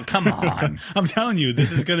 come on. I'm telling you,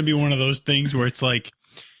 this is going to be one of those things where it's like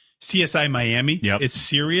CSI Miami. Yep. It's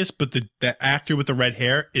serious, but the actor with the red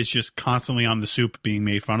hair is just constantly on the soup being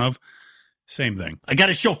made fun of. Same thing. I got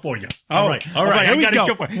a show for you. All right. I got a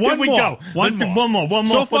show for you. Here we go. Let's do one more.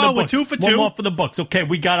 So for the far, books. we're 2 for 2. One more for the books. Okay,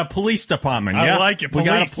 we got a police department. I Yeah? like it. We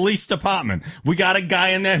got a Police. police department. We got a guy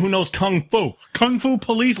in there who knows kung fu. Kung fu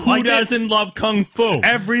police. Who doesn't love kung fu?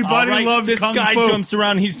 Everybody loves kung fu. This guy jumps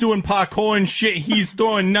around. He's doing parkour and shit. He's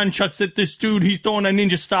throwing nunchucks at this dude. He's throwing a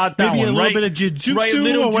ninja star at that Maybe one, a little right? bit of jiu-jitsu right?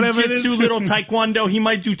 Little or whatever it jiu-jitsu, is. little taekwondo. He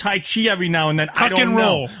might do tai chi every now and then. I Tuck don't and know.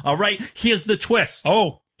 roll. All right. Here's the twist.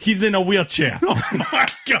 Oh. He's in a wheelchair. Oh, my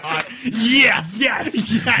God. Yes.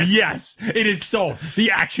 Yes. It is sold. The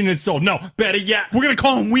action is sold. No, better yet. We're going to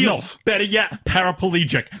call him Wheels. No, better yet,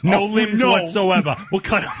 paraplegic. No limbs whatsoever. We'll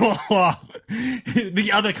cut him off. The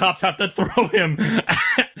other cops have to throw him.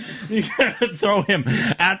 You gotta throw him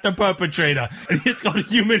at the perpetrator. And it's called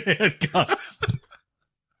human handcuffs.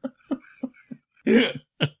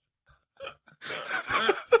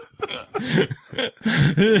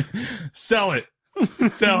 Sell it.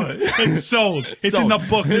 It's sold. It's in the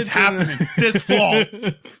book. It's happening this fall.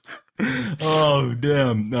 Oh,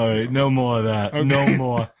 damn. All right. No more of that. Okay. No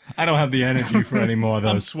more. I don't have the energy for any more of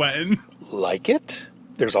those. I'm sweating. Like it?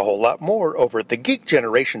 There's a whole lot more over at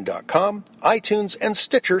thegeekgeneration.com, iTunes, and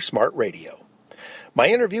Stitcher Smart Radio. My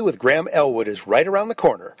interview with Graham Elwood is right around the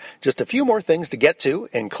corner. Just a few more things to get to,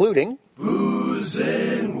 including...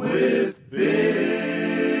 Boozing with Bill.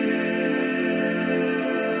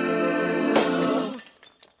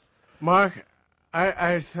 Mark,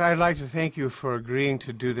 I'd like to thank you for agreeing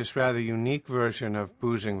to do this rather unique version of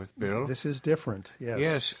Boozing with Bill. This is different, yes.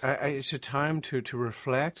 Yes, it's a time to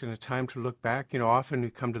reflect and a time to look back. You know, often we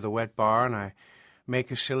come to the wet bar and I make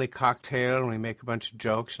a silly cocktail and we make a bunch of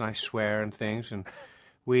jokes and I swear and things and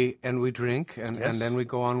we drink and then we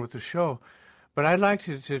go on with the show. But I'd like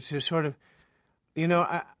to sort of, you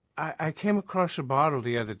know, I came across a bottle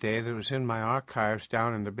the other day that was in my archives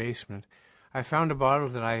down in the basement. I found a bottle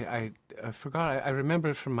that I forgot. I remember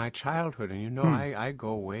it from my childhood, and you know, I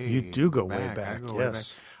go way. You do go back. way back, I go yes. way back.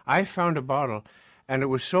 I found a bottle, and it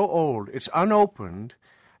was so old. It's unopened,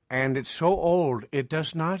 and it's so old it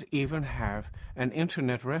does not even have an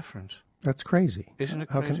internet reference. That's crazy. Isn't it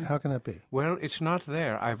crazy? How can that be? Well, it's not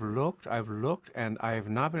there. I've looked, and I have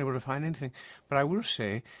not been able to find anything. But I will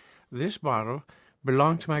say, this bottle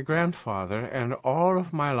belonged to my grandfather, and all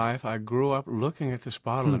of my life I grew up looking at this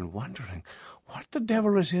bottle and wondering, what the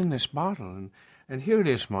devil is in this bottle? And here it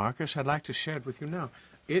is, Marcus. I'd like to share it with you now.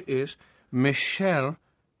 It is Michel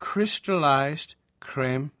Crystallized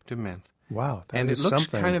Creme de Menthe. Wow, that and is it looks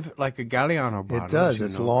something. kind of like a Galliano bottle. It does. as you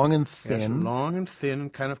It's know. long and Yes, thin. long and thin,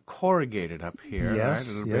 and kind of corrugated up here. Yes,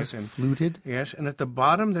 right, a little yes, bit. And, fluted. Yes, and at the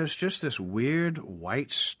bottom there's just this weird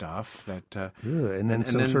white stuff that. And then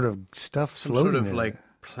some sort of stuff some floating sort of in like it.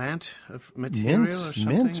 plant of material or something.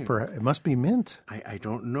 Mint, perhaps. It must be mint. I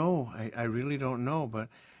don't know. I really don't know, but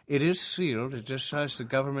it is sealed. It just has the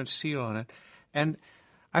government seal on it. And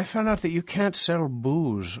I found out that you can't sell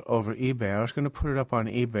booze over eBay. I was going to put it up on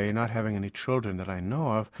eBay, not having any children that I know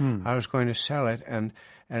of. I was going to sell it, and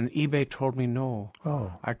eBay told me no.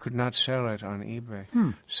 Oh. I could not sell it on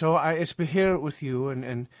eBay. So it's here with you,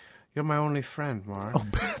 and You're my only friend, Mark. Oh,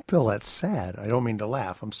 Bill, that's sad. I don't mean to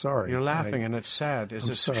laugh. I'm sorry. You're laughing, and it's sad. Is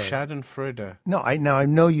it Schadenfreude? No, I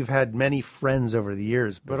know you've had many friends over the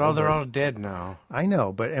years, Bill, they're all dead now. I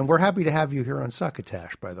know, and we're happy to have you here on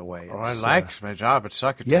Succotash, by the way. I like my job at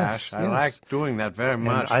Succotash. Yes, I like doing that very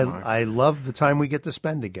much. Mark. I love the time we get to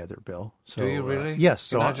spend together, Bill. So, do you really?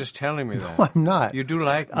 Yes. You're not just telling me that. No, I'm not. You do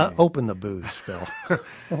like me. Open the booze, Bill.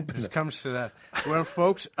 It comes to that. Well,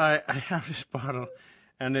 folks, I have this bottle.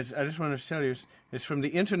 And I just want to tell you, it's from the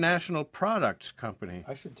International Products Company.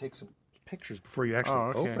 I should take some pictures before you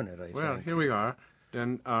actually open it, I think. Well, here we are.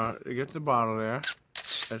 Then you get the bottle there.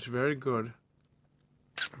 That's very good.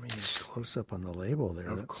 I mean, close up on the label there.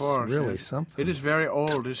 Of course. Really something. It is very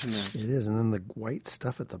old, isn't it? It is. And then the white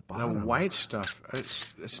stuff at the bottom. The white stuff.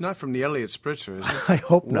 It's not from the Elliott Spritzer, is it? I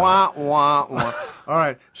hope not. Wah, wah, wah. All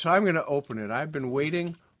right, so I'm going to open it. I've been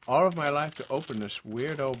waiting all of my life to open this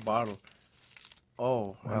weirdo bottle.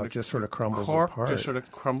 Oh, wow, it just sort of crumbles apart. apart. Just sort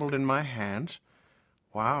of crumbled in my hands.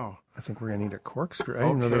 Wow. I think we're going to need a corkscrew. I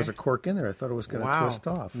didn't know there was a cork in there. I thought it was going to twist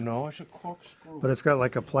off. No, it's a corkscrew. But it's got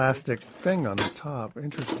like a plastic thing on the top.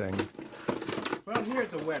 Interesting. Well, here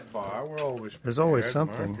at the wet bar, we're always prepared, There's always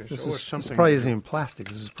something. Mark. This probably isn't even plastic.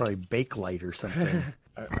 This is probably Bakelite or something.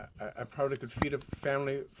 I probably could feed a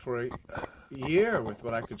family for a year with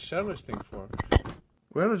what I could sell this thing for.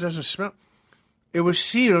 Well, it doesn't smell... It was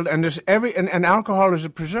sealed, and there's and alcohol is a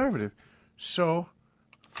preservative, so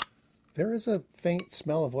there is a faint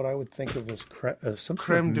smell of what I would think of as some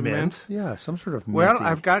creme sort of de menthe. Yeah, some sort of. Well, minty.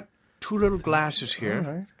 I've got 2 little glasses here,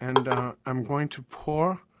 right. and I'm going to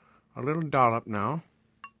pour a little dollop now.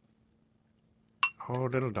 Oh, a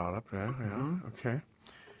little dollop there, okay.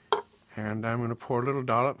 And I'm going to pour a little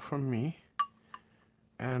dollop from me,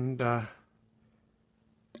 and.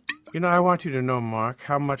 You know, I want you to know, Mark,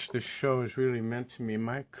 how much this show has really meant to me.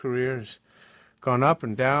 My career has gone up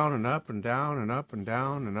and down and up and down and up and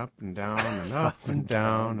down and up and down and up and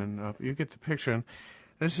down and up. You get the picture. And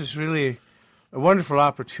this is really a wonderful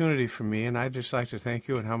opportunity for me, and I'd just like to thank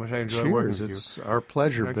you and how much I enjoy working with you. It's our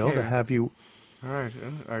pleasure, Bill, to have you. All right,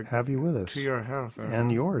 have you with us. To your health.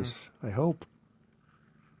 And yours, I hope.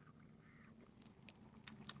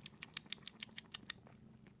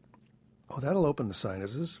 Oh, that'll open the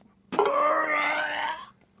sinuses.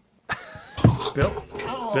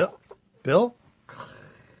 Bill?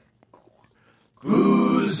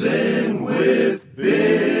 Boozing with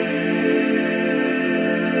Bill.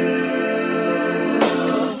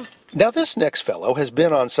 Now, this next fellow has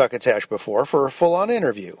been on Succotash before for a full-on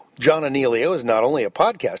interview. John Anealio is not only a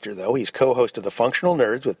podcaster, though. He's co-host of The Functional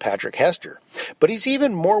Nerds with Patrick Hester. But he's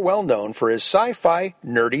even more well-known for his sci-fi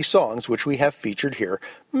nerdy songs, which we have featured here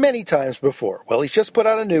many times before. Well, he's just put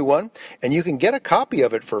out a new one, and you can get a copy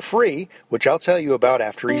of it for free, which I'll tell you about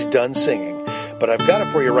after he's done singing. But I've got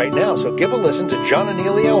it for you right now, so give a listen to John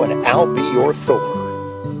Anealio and I'll Be Your Thor.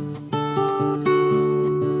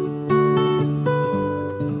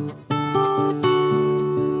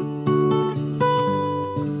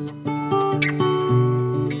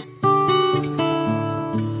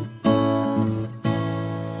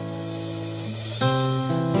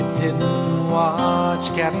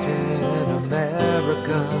 Captain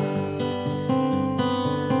America.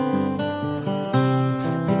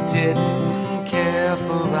 You didn't care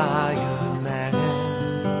for Iron Man.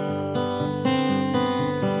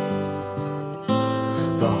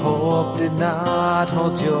 The Hulk did not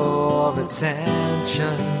hold your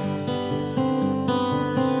attention.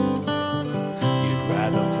 You'd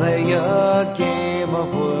rather play a game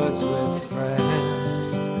of words with friends.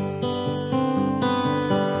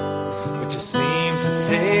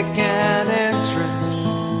 Take an interest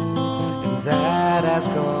in that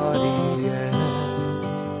Asgardian.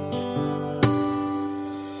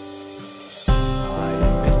 I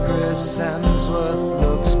admit Chris Hemsworth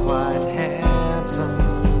looks quite handsome,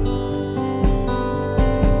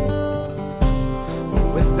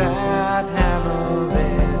 with that hammer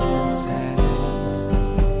in his hand.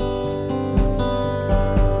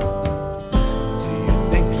 Do you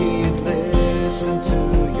think he'd listen to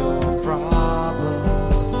your problems?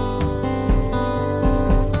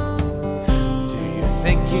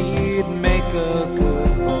 Think he'd make a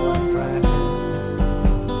good boyfriend?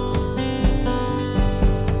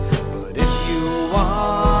 But if you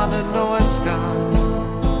want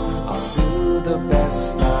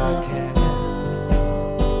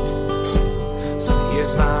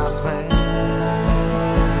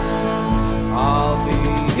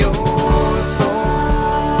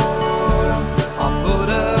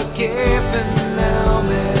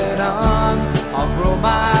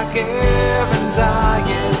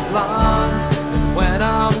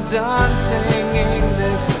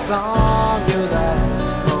song you'll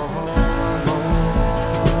ask for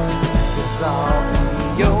more. 'Cause I'll be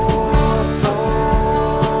your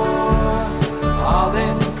Thor. I'll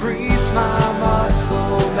increase my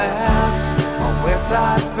muscle mass. I'll wear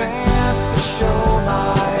tight pants to show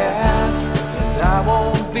my ass. And I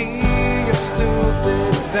won't be a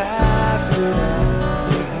stupid bastard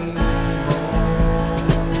anymore.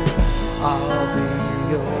 I'll be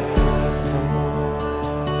your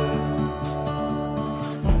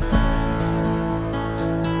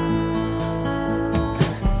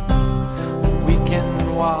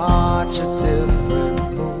watch a different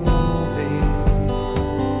movie.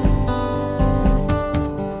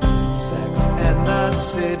 Sex and the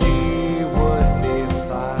City would be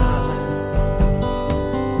fine.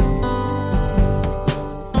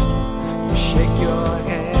 You shake your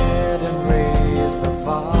head and raise the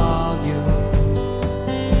volume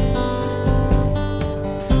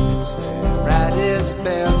and stare at his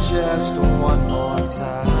bell just one more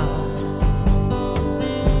time.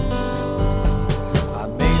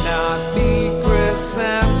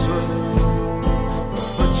 Hemsworth,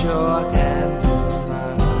 put your hand in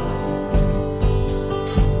mine,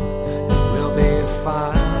 and we'll be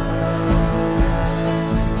fine.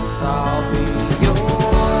 'Cause I'll be your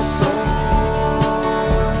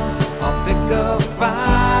Thor. I'll pick a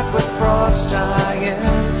fight with frost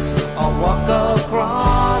giants. I'll walk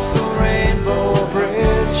across the Rainbow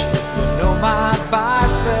Bridge. You know my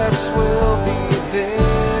biceps will be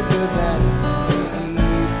bigger than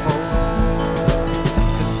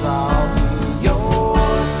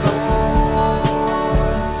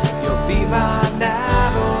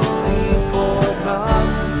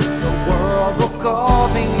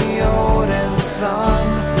son.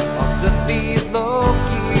 I'll defeat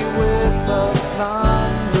Loki with the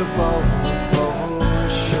thunderbolt for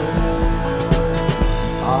sure.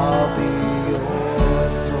 I'll be your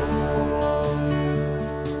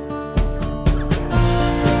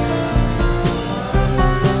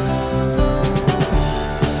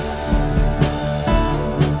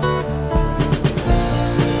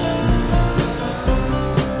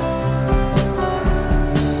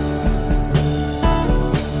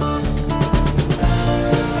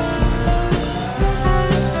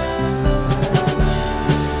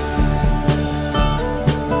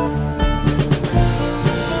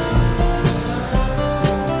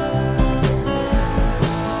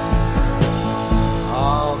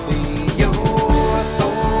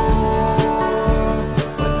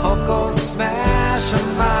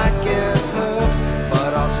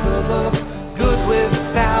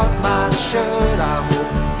shirt. I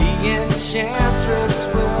hope the Enchantress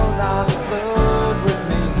will not flirt with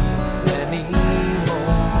me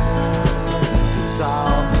anymore. 'Cause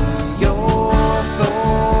I'll be your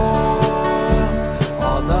Thor.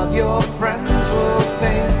 All of your friends will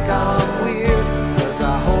think I'm weird, 'cause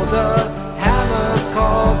I hold a hammer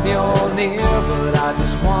called Mjolnir. But I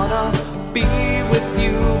just wanna be with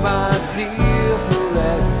you, my dear,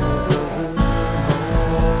 forever.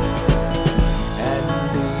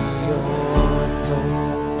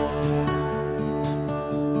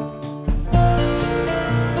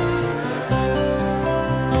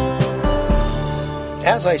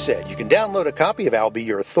 As I said, you can download a copy of I'll Be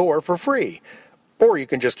Your Thor for free. Or you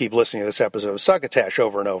can just keep listening to this episode of Succotash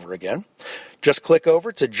over and over again. Just click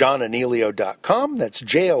over to johnanealio.com, that's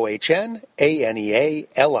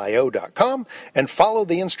JOHNANEALIO.com, and follow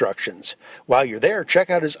the instructions. While you're there,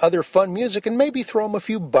 check out his other fun music and maybe throw him a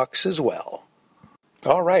few bucks as well.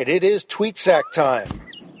 All right, it is Tweet Sack time.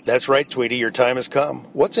 That's right, Tweety, your time has come.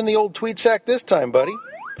 What's in the old Tweet Sack this time, buddy?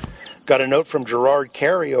 Got a note from Gerard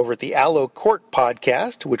Carey over at the Allo Court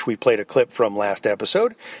podcast, which we played a clip from last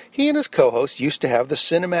episode. He and his co-host used to have the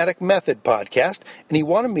Cinematic Method podcast, and he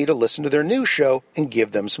wanted me to listen to their new show and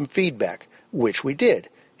give them some feedback, which we did.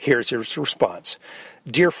 Here's his response.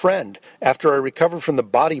 Dear friend, after I recovered from the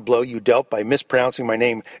body blow you dealt by mispronouncing my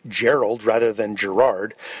name Gerald rather than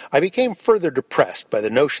Gerard, I became further depressed by the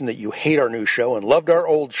notion that you hate our new show and loved our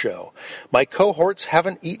old show. My cohorts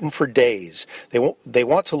haven't eaten for days. They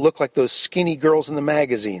want to look like those skinny girls in the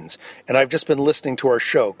magazines, and I've just been listening to our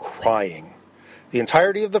show crying. The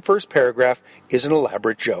entirety of the first paragraph is an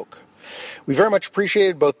elaborate joke. We very much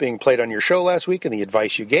appreciated both being played on your show last week and the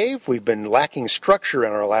advice you gave. We've been lacking structure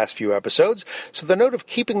in our last few episodes, so the note of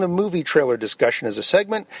keeping the movie trailer discussion as a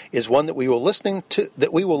segment is one that we will listen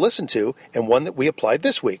to, and one that we applied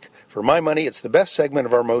this week. For my money, it's the best segment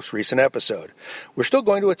of our most recent episode. We're still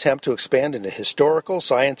going to attempt to expand into historical,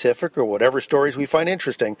 scientific, or whatever stories we find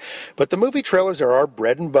interesting, but the movie trailers are our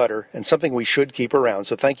bread and butter and something we should keep around,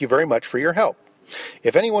 so thank you very much for your help.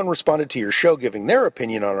 If anyone responded to your show giving their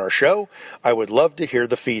opinion on our show, I would love to hear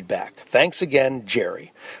the feedback. Thanks again,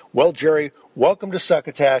 Jerry. Well, Jerry, welcome to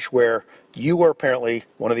Succotash, where you are apparently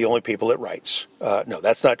one of the only people that writes. No,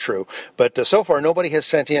 that's not true. But so far, nobody has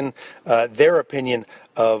sent in their opinion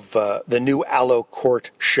of the new Allo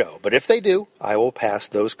Court show. But if they do, I will pass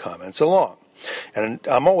those comments along. And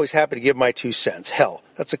I'm always happy to give my 2 cents. Hell,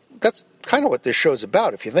 that's kind of what this show's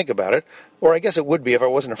about, if you think about it. Or I guess it would be if I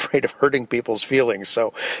wasn't afraid of hurting people's feelings.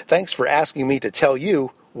 So thanks for asking me to tell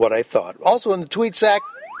you what I thought. Also in the tweet sack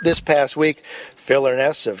this past week, Phil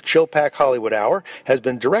Ernest of Chillpack Hollywood Hour has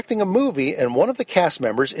been directing a movie, and one of the cast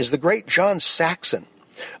members is the great John Saxon.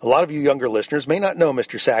 A lot of you younger listeners may not know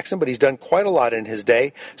Mr. Saxon, but he's done quite a lot in his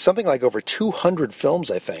day, something like over 200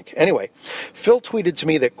 films, I think. Anyway, Phil tweeted to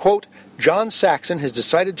me that, quote, John Saxon has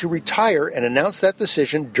decided to retire and announced that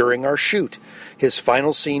decision during our shoot. His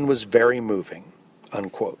final scene was very moving,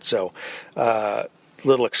 unquote. So,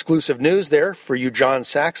 little exclusive news there for you John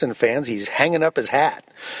Saxon fans. He's hanging up his hat.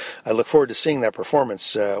 I look forward to seeing that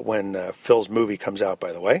performance when Phil's movie comes out,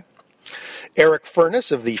 by the way. Eric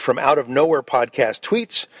Furness of the From Out of Nowhere podcast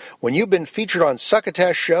tweets, when you've been featured on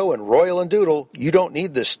Succotash Show and Royal and Doodle, you don't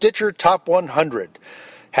need the Stitcher Top 100.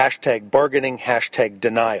 Hashtag bargaining, hashtag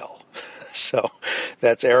denial. So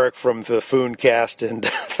that's Eric from the Fooncast, and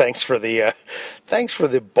thanks for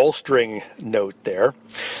the bolstering note there.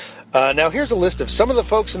 Now here's a list of some of the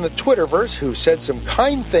folks in the Twitterverse who said some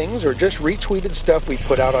kind things or just retweeted stuff we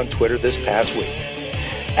put out on Twitter this past week.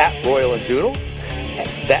 At Royal and Doodle,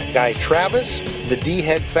 That Guy Travis, The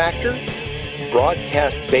D-Head Factor,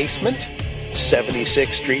 Broadcast Basement,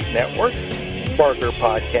 76th Street Network, Barker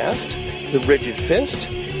Podcast, The Rigid Fist,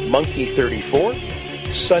 Monkey 34,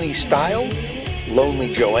 Sunny Style,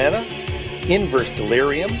 Lonely Joanna, Inverse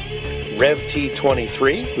Delirium, Rev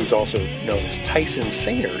T23, who's also known as Tyson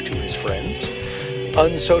Sainer to his friends,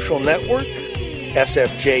 Unsocial Network,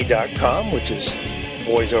 SFJ.com, which is the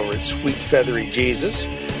boys over at Sweet Feathery Jesus,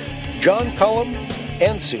 John Cullum,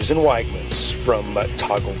 and Susan Weigmans from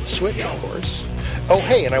Toggle the Switch, of course. Oh,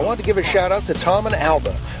 hey, and I want to give a shout-out to Tom and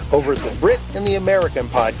Alba over at the Brit and the American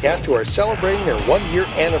podcast, who are celebrating their 1-year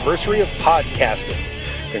anniversary of podcasting.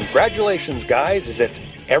 Congratulations, guys. Is it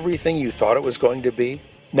everything you thought it was going to be?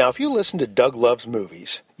 Now, if you listen to Doug Loves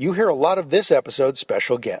Movies, you hear a lot of this episode's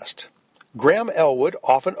special guest. Graham Elwood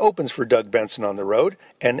often opens for Doug Benson on the road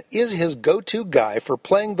and is his go-to guy for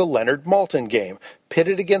playing the Leonard Maltin game,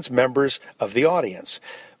 pitted against members of the audience.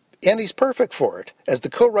 And he's perfect for it, as the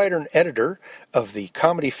co-writer and editor of the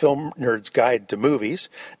Comedy Film Nerds Guide to Movies,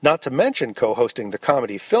 not to mention co-hosting the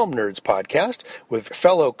Comedy Film Nerds podcast with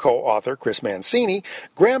fellow co-author Chris Mancini.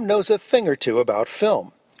 Graham knows a thing or two about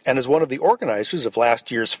film. And as one of the organizers of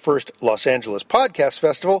last year's first Los Angeles Podcast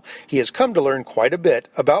Festival, he has come to learn quite a bit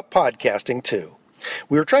about podcasting, too.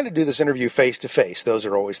 We were trying to do this interview face-to-face. Those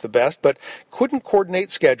are always the best, but couldn't coordinate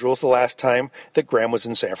schedules the last time that Graham was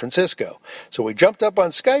in San Francisco. So we jumped up on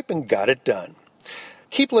Skype and got it done.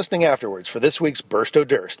 Keep listening afterwards for this week's Burst O'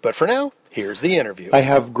 Durst. But for now, here's the interview. I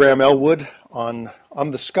have Graham Elwood on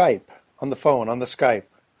the Skype, on the phone, on the Skype.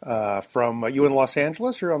 From you in Los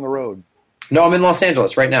Angeles or on the road? No, I'm in Los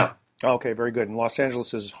Angeles right now. Okay, very good. And Los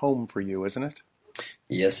Angeles is home for you, isn't it?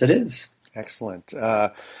 Yes, it is. Excellent.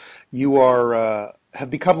 You have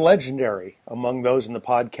become legendary among those in the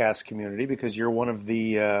podcast community because you're one of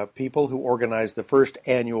the people who organized the first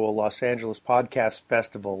annual Los Angeles Podcast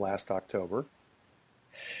Festival last October.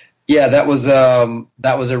 Yeah, that was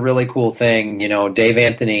a really cool thing. You know, Dave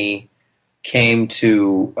Anthony came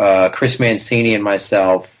to Chris Mancini and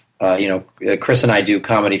myself. Chris and I do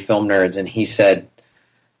Comedy Film Nerds, and he said,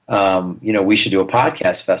 we should do a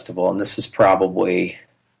podcast festival. And this is probably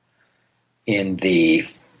in the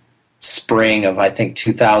spring of, I think,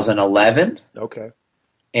 2011. Okay.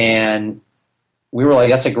 And we were like,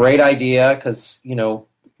 that's a great idea because,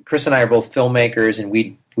 Chris and I are both filmmakers, and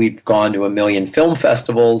we've gone to 1 million film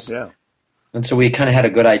festivals. Yeah. And so we kind of had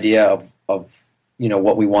a good idea of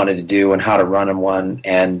what we wanted to do and how to run one.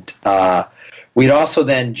 And we'd also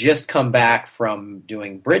then just come back from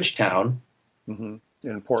doing Bridgetown. Mm-hmm.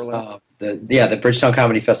 In Portland? The Bridgetown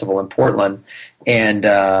Comedy Festival in Portland. And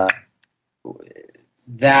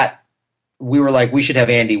that we were like, we should have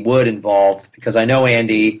Andy Wood involved because I know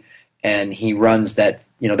Andy and he runs that,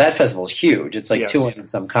 that festival is huge. It's like 200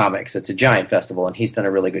 some comics. It's a giant festival and he's done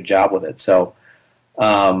a really good job with it. So,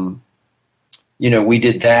 we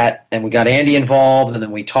did that and we got Andy involved and then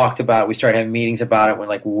we started having meetings about it. We're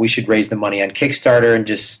like, well, we should raise the money on Kickstarter and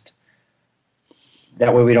just,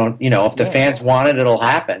 that way we don't, if the fans want it, it'll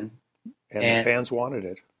happen. And the fans wanted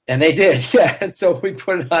it. And they did, yeah. And so we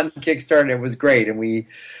put it on Kickstarter and it was great.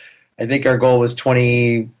 And I think our goal was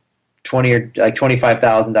 $20 or like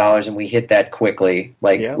 $25,000, and we hit that quickly,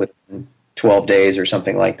 within 12 days or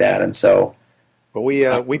something like that. And so, but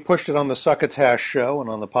we pushed it on the Succotash show and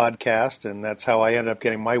on the podcast, and that's how I ended up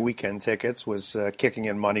getting my weekend tickets, was kicking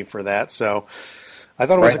in money for that. So I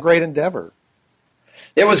thought it was a great endeavor.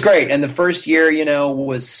 It was great, and the first year,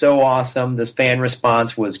 was so awesome. This fan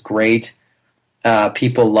response was great.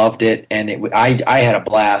 People loved it, and I had a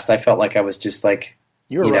blast. I felt like I was just like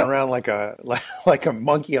you were running around like a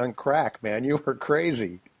monkey on crack, man. You were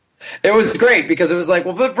crazy. It was great because it was like,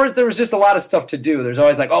 well, first there was just a lot of stuff to do. There's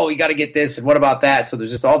always like, oh, you got to get this, and what about that? So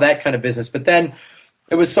there's just all that kind of business. But then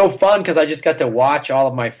it was so fun because I just got to watch all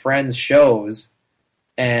of my friends' shows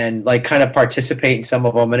and like kind of participate in some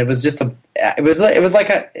of them, and it was just it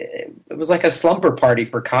was like a slumber party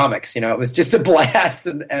for comics. It was just a blast,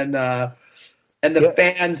 and the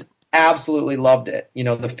fans absolutely loved it.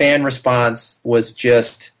 The fan response was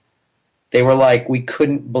just, they were like, we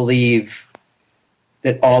couldn't believe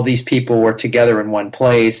that all these people were together in one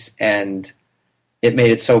place, and it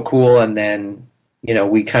made it so cool. And then,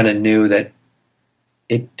 we kind of knew that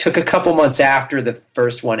it took a couple months after the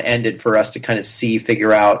first one ended for us to kind of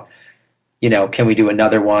figure out, can we do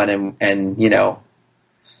another one? And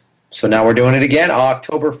so now we're doing it again,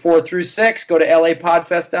 October 4th through 6th. Go to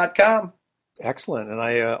lapodfest.com. Excellent. And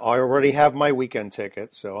I already have my weekend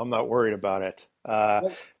ticket, so I'm not worried about it.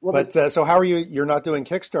 So how are you? You're not doing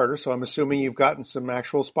Kickstarter, so I'm assuming you've gotten some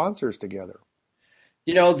actual sponsors together.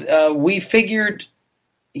 We figured,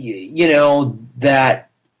 that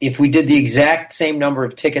if we did the exact same number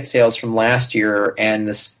of ticket sales from last year and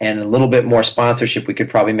a little bit more sponsorship, we could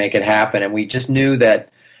probably make it happen. And we just knew that,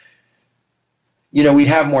 we'd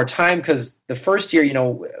have more time because the first year,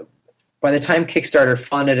 by the time Kickstarter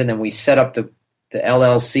funded and then we set up the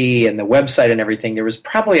LLC and the website and everything, there was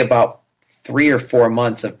probably about 3 or 4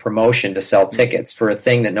 months of promotion to sell tickets for a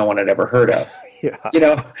thing that no one had ever heard of.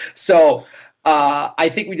 So I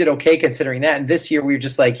think we did okay considering that. And this year we were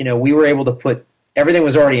just like, we were able to put, everything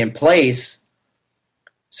was already in place,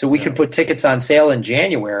 so we could put tickets on sale in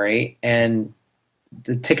January, and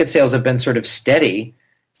the ticket sales have been sort of steady.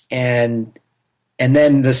 And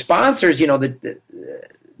then the sponsors,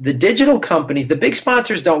 the digital companies, the big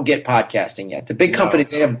sponsors don't get podcasting yet. The big companies,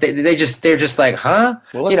 they're just like, huh?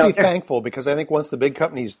 Well, let's be thankful, because I think once the big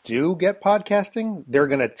companies do get podcasting, they're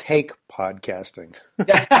going to take podcasting.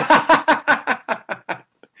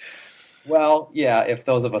 Well, yeah, if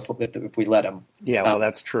those of us, if we let them. Yeah, well,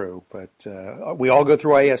 that's true. But we all go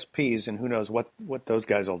through ISPs, and who knows what those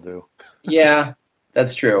guys will do. Yeah,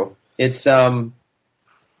 that's true. It's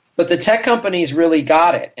but the tech companies really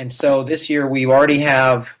got it. And so this year we're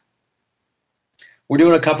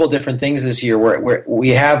doing a couple different things this year. We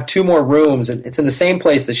have 2 more rooms, and it's in the same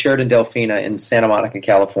place, the Sheraton Delfina in Santa Monica,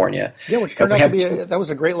 California. Yeah, which turned out to be that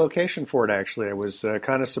was a great location for it, actually. I was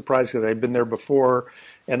kind of surprised because I'd been there before,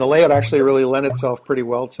 and the layout actually really lent itself pretty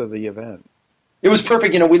well to the event. It was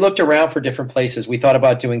perfect. We looked around for different places. We thought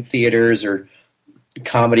about doing theaters or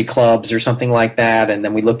comedy clubs or something like that, and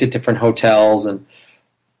then we looked at different hotels, and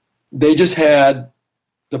they just had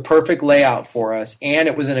the perfect layout for us, and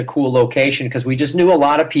it was in a cool location because we just knew a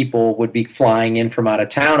lot of people would be flying in from out of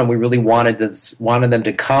town, and we really wanted them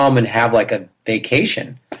to come and have like a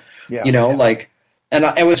vacation. Yeah. And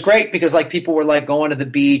it was great because like people were like going to the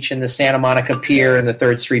beach and the Santa Monica Pier and the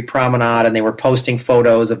 3rd Street Promenade, and they were posting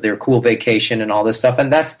photos of their cool vacation and all this stuff,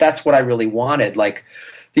 and that's what I really wanted, like,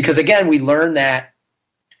 because again we learned that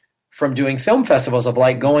from doing film festivals of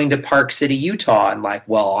like going to Park City, Utah, and like,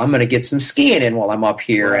 well, I'm going to get some skiing in while I'm up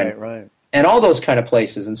here, and all those kind of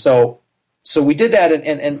places. And so we did that,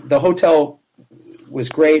 and the hotel was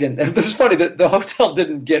great. And it was funny that the hotel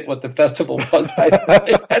didn't get what the festival was.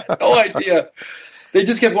 I had no idea. They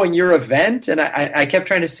just kept going, your event? And I kept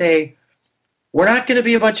trying to say, we're not going to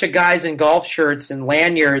be a bunch of guys in golf shirts and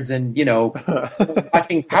lanyards and,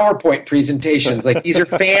 watching PowerPoint presentations. Like, these are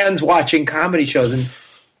fans watching comedy shows.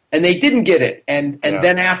 And they didn't get it. And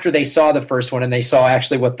then after they saw the first one and they saw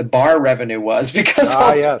actually what the bar revenue was, because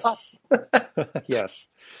yes. Yes.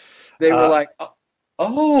 They were like,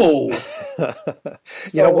 oh.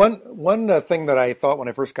 So, one thing that I thought when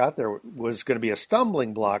I first got there was going to be a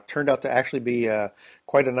stumbling block turned out to actually be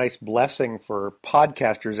quite a nice blessing for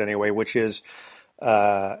podcasters anyway, which is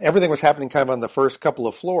everything was happening kind of on the first couple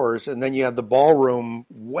of floors, and then you had the ballroom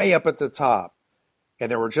way up at the top,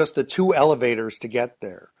 and there were just the 2 elevators to get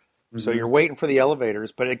there. So you're waiting for the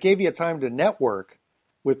elevators, but it gave you time to network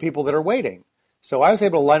with people that are waiting. So I was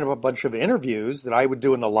able to line up a bunch of interviews that I would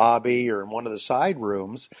do in the lobby or in one of the side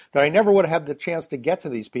rooms that I never would have had the chance to get to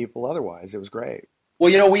these people otherwise. It was great.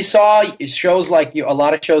 Well, we saw shows like a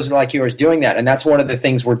lot of shows like yours doing that, and that's one of the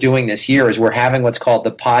things we're doing this year is we're having what's called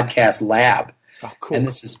the Podcast Lab. Oh, cool. And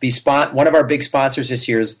this is one of our big sponsors this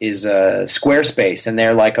year is Squarespace, and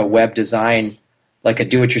they're like a web design, like a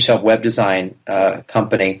do-it-yourself web design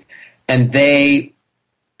company, and they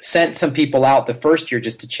sent some people out the first year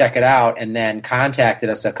just to check it out, and then contacted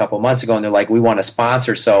us a couple months ago, and they're like, we want to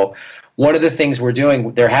sponsor. So one of the things we're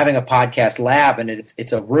doing, they're having a podcast lab, and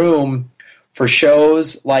it's a room for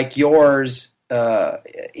shows like yours.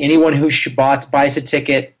 Anyone who buys a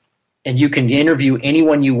ticket, and you can interview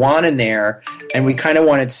anyone you want in there. And we kind of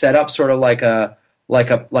wanted set up sort of like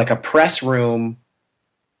a press room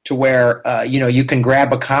to where you can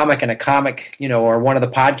grab a comic, and a comic, or one of the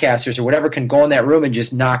podcasters or whatever can go in that room and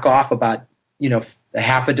just knock off about a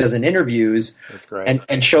half a dozen interviews. That's great.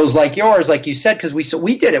 And shows like yours, like you said, because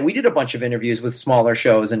we did it. We did a bunch of interviews with smaller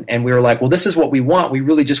shows, and we were like, well, this is what we want. We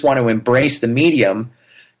really just want to embrace the medium.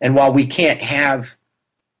 And while we can't have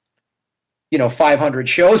 500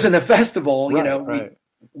 shows in the festival, right.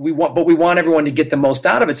 we want everyone to get the most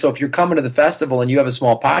out of it. So if you're coming to the festival and you have a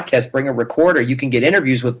small podcast, bring a recorder. You can get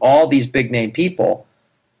interviews with all these big name people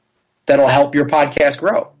that'll help your podcast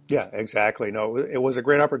grow. Yeah, exactly. No, it was a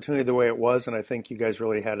great opportunity the way it was, and I think you guys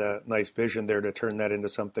really had a nice vision there to turn that into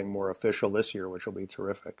something more official this year, which will be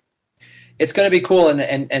terrific. It's going to be cool,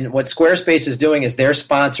 and what Squarespace is doing is they're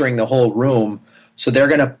sponsoring the whole room. So they're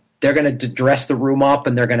gonna dress the room up,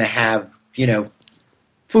 and they're going to have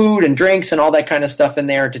food and drinks and all that kind of stuff in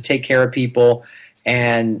there to take care of people,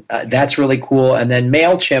 and that's really cool. And then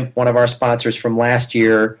MailChimp, one of our sponsors from last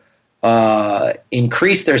year,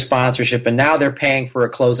 increased their sponsorship, and now they're paying for a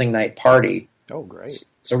closing night party. Oh, great.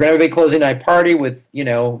 So we're going to have a big closing night party with,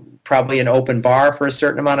 probably an open bar for a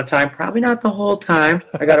certain amount of time. Probably not the whole time.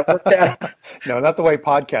 I got to work that out. No, not the way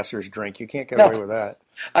podcasters drink. You can't get away with that.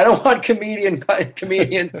 I don't want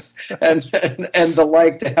comedians and the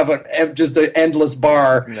like to have just an endless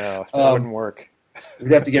bar. No, that wouldn't work.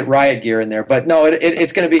 We'd have to get riot gear in there. But no,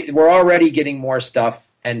 it's going to be – we're already getting more stuff,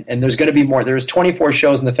 and there's going to be more. There was 24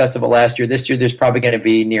 shows in the festival last year. This year there's probably going to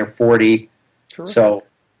be near 40. Terrific. So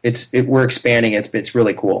we're expanding. It's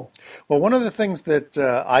really cool. Well, one of the things that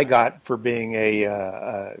I got for being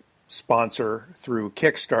a sponsor through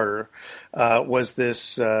Kickstarter was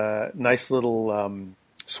this nice little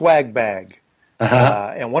swag bag.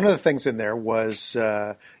 And one of the things in there was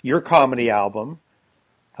your comedy album,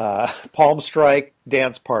 Palm Strike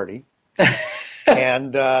Dance Party.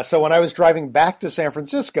 And so when I was driving back to San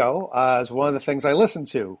Francisco, it was one of the things I listened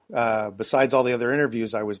to. Besides all the other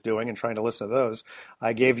interviews I was doing and trying to listen to those,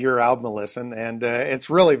 I gave your album a listen, and it's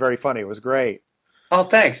really very funny. It was great. Oh,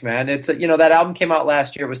 thanks, man. It's that album came out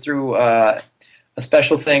last year. It was through a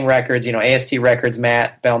Special Thing Records, AST Records,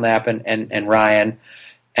 Matt Belknap and Ryan.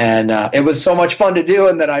 And it was so much fun to do,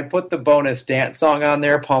 and then I put the bonus dance song on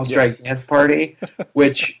there, Palm Strike Dance Party,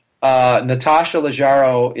 which Natasha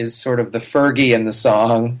Leggero is sort of the Fergie in the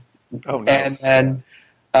song. Oh, nice. And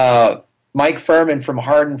Mike Furman from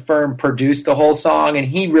Hard and Firm produced the whole song, and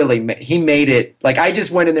he made it. Like, I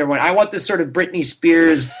just went in there and went, I want this sort of Britney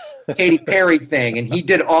Spears, Katy Perry thing, and he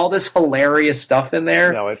did all this hilarious stuff in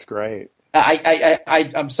there. No, it's great.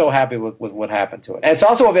 I'm so happy with what happened to it. And it's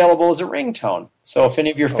also available as a ringtone. So if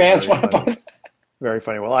any of your fans want to buy it. Very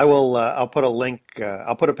funny. Well, I will. I'll put a link.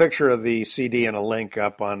 I'll put a picture of the CD and a link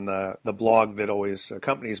up on the blog that always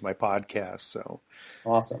accompanies my podcast. So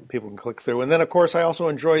awesome. People can click through. And then, of course, I also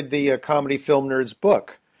enjoyed the Comedy Film Nerds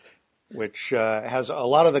book, which has a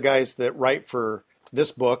lot of the guys that write for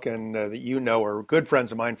this book and that are good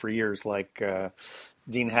friends of mine for years, like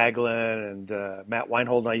Dean Haglin and Matt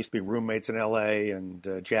Weinhold and I used to be roommates in L.A.,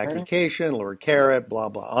 and Jackie Cation, Lord Carrot, blah,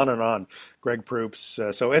 blah, on and on. Greg Proops.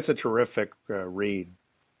 So it's a terrific read.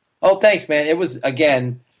 Oh, thanks, man. It was,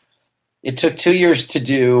 again, it took 2 years to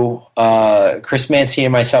do. Chris Mancini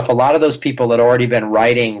and myself, a lot of those people had already been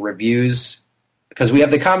writing reviews, because we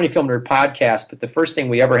have the Comedy Film Nerd podcast, but the first thing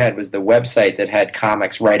we ever had was the website that had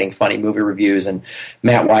comics writing funny movie reviews, and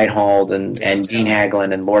Matt Weinhold and Dean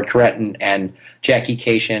Haglin and Lord Carrett and Jackie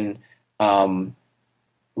Cation,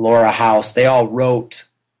 Laura House. They all wrote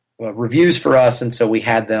reviews for us, and so we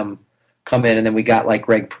had them come in, and then we got like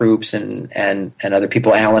Greg Proops and other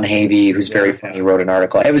people. Alan Havey, who's very funny, wrote an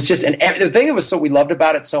article. It was just, and the thing that was so we loved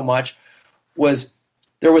about it so much was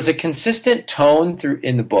there was a consistent tone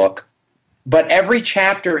in the book. But every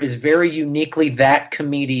chapter is very uniquely that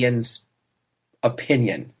comedian's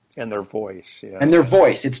opinion. And their voice, yeah. And their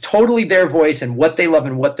voice. It's totally their voice and what they love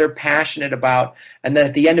and what they're passionate about. And then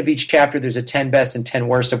at the end of each chapter, there's a 10 best and 10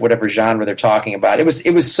 worst of whatever genre they're talking about. It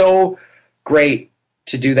was so great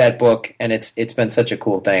to do that book, and it's been such a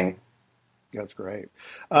cool thing. That's great.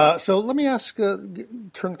 So let me ask,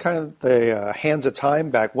 turn kind of the hands of time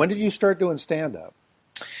back. When did you start doing stand-up?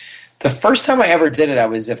 The first time I ever did it, I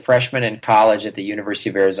was a freshman in college at the University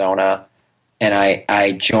of Arizona, and I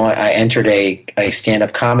entered a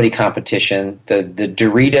stand-up comedy competition, the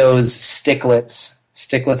Doritos Sticklets.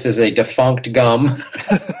 Sticklets is a defunct gum.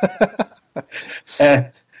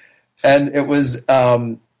 and it was...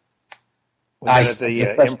 was that at the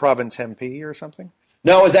Improv in Tempe or something?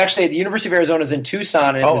 No, it was actually at the University of Arizona in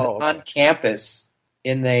Tucson, and it was on campus.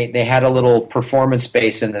 They had a little performance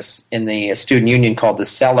space in the student union called the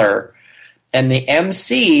Cellar, and the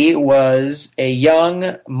MC was a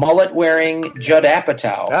young mullet-wearing Judd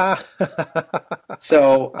Apatow.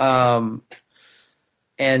 So,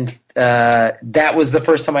 that was the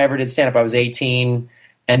first time I ever did stand-up. I was 18,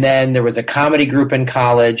 and then there was a comedy group in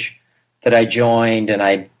college that I joined, and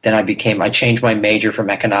I changed my major from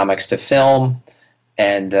economics to film.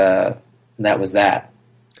 And that was that.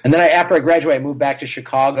 And then after I graduated, I moved back to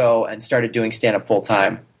Chicago and started doing stand-up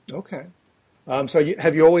full-time. Okay. So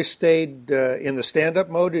have you always stayed in the stand-up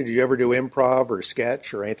mode? Did you ever do improv or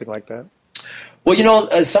sketch or anything like that?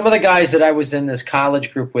 Well, some of the guys that I was in this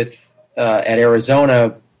college group with at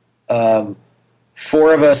Arizona,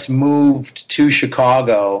 4 of us moved to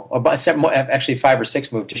Chicago. Actually, 5 or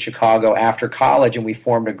 6 moved to Chicago after college, and we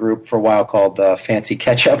formed a group for a while called Fancy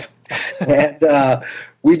Ketchup. And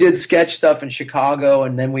we did sketch stuff in Chicago,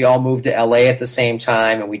 and then we all moved to L.A. at the same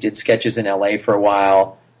time, and we did sketches in L.A. for a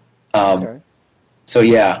while. Okay. So,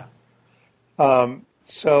 yeah.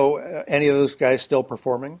 So any of those guys still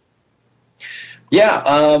performing?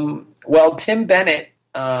 Yeah. Well, Tim Bennett,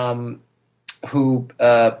 who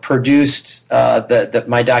produced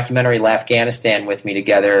my documentary Laughghanistan with me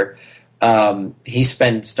together, he's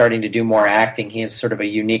been starting to do more acting. He has sort of a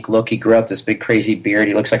unique look. He grew out this big crazy beard.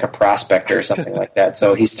 He looks like a prospector or something like that.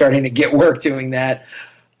 So he's starting to get work doing that.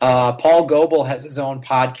 Paul Goebel has his own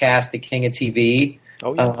podcast, The King of TV,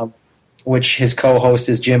 which his co-host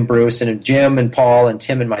is Jim Bruce. And Jim and Paul and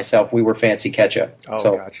Tim and myself, we were Fancy Ketchup.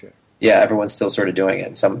 Oh, gotcha. Yeah, everyone's still sort of doing it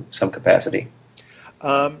in some capacity.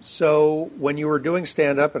 So when you were doing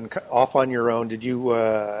stand-up and off on your own, did you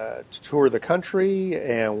tour the country,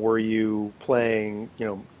 and were you playing,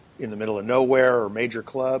 in the middle of nowhere or major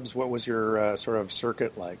clubs? What was your sort of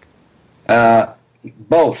circuit like?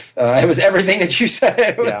 Both. It was everything that you said.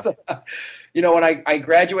 It was, when I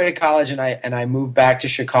graduated college and I moved back to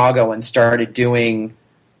Chicago and started doing,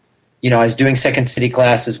 I was doing Second City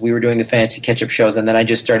classes. We were doing the Fancy Ketchup shows, and then I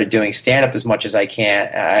just started doing stand-up as much as I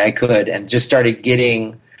could, and just started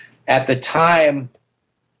getting, at the time,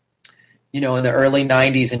 in the early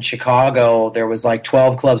 90s in Chicago, there was like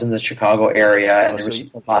 12 clubs in the Chicago area, and there was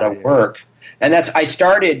a lot of work. And I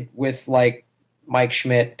started with like Mike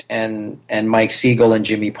Schmidt and Mike Siegel and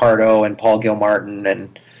Jimmy Pardo and Paul Gilmartin,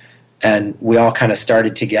 and we all kind of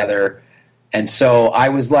started together. And so I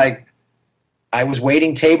was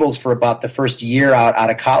waiting tables for about the first year out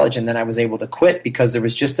of college, and then I was able to quit because there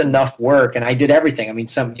was just enough work, and I did everything. I mean,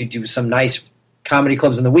 you do some nice comedy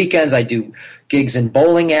clubs on the weekends. I do gigs in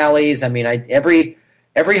bowling alleys. I mean, every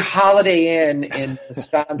Holiday Inn in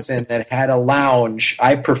Wisconsin that had a lounge,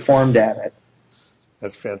 I performed at it.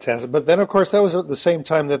 That's fantastic. But then, of course, that was at the same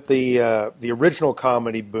time that the original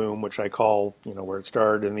comedy boom, which I call, where it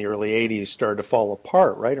started in the early 80s, started to fall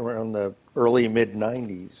apart, right, around the early,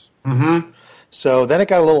 mid-90s. Mm-hmm. So then it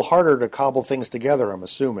got a little harder to cobble things together, I'm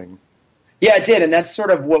assuming. Yeah, it did, and that's sort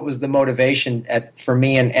of what was the motivation for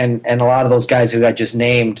me and a lot of those guys who I just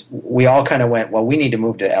named. We all kind of went, well, we need to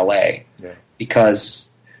move to L.A.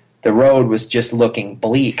 because the road was just looking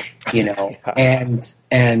bleak, and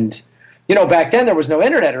back then there was no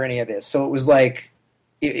internet or any of this, so it was like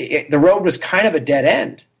the road was kind of a dead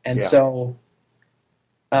end, and so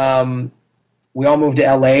we all moved to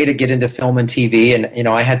L.A. to get into film and TV, and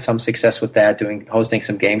I had some success with that, hosting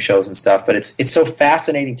some game shows and stuff. But it's so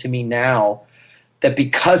fascinating to me now that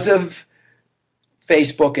because of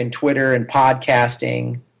Facebook and Twitter and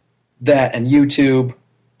podcasting and YouTube,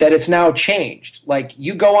 that it's now changed. Like,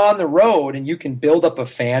 you go on the road and you can build up a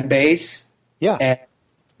fan base, and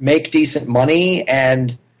make decent money,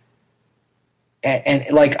 and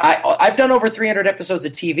like I've done over 300 episodes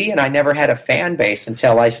of TV, and I never had a fan base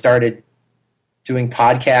until I started doing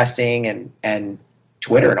podcasting and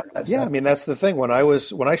Twitter and all that stuff. Yeah, I mean, that's the thing. When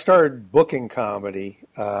I started booking comedy,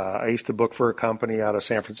 I used to book for a company out of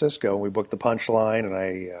San Francisco, and we booked the Punchline, and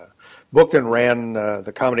I booked and ran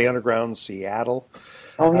the Comedy Underground Seattle.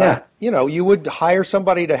 Oh, yeah. You would hire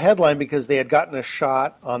somebody to headline because they had gotten a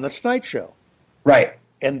shot on The Tonight Show. Right.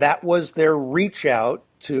 And that was their reach out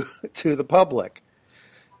to the public.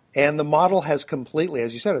 And the model has completely,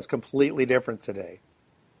 as you said, it's completely different today.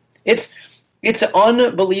 It's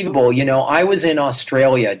unbelievable. You know, I was in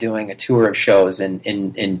Australia doing a tour of shows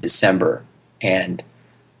in December, and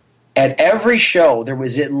at every show there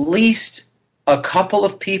was at least a couple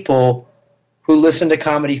of people who listened to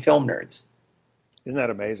Comedy Film Nerds. Isn't that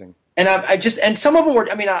amazing? And and some of them were,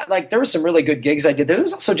 there were some really good gigs I did. There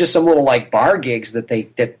was also just some little like bar gigs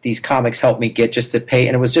that these comics helped me get just to pay.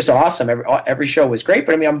 And it was just awesome. Every show was great.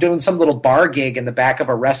 But I'm doing some little bar gig in the back of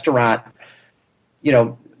a restaurant, you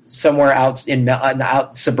know, somewhere out in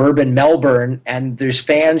suburban Melbourne. And there's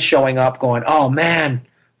fans showing up going, oh man,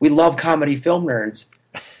 we love Comedy Film Nerds.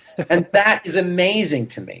 And that is amazing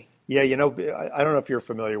to me. Yeah, you know, I don't know if you're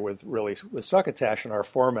familiar with Succotash in our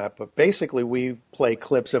format, but basically we play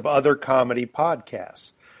clips of other comedy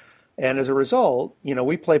podcasts. And as a result, you know,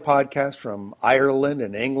 we play podcasts from Ireland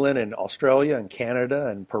and England and Australia and Canada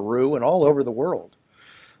and Peru and all over the world.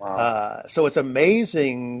 Wow. So it's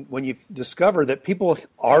amazing when you discover that people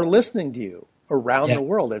are listening to you around the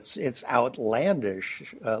world. It's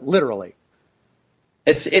outlandish, literally.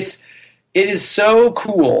 It is so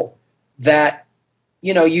cool that,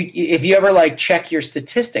 you know, if you ever like check your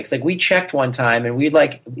statistics, like we checked one time and we'd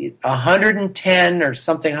like 110 or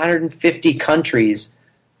something, 150 countries,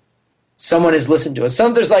 someone has listened to us.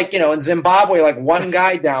 There's like, you know, in Zimbabwe, like one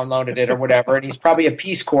guy downloaded it or whatever, and he's probably a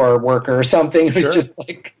Peace Corps worker or something who's just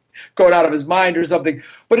like going out of his mind or something.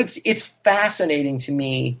 But it's fascinating to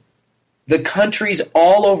me, the countries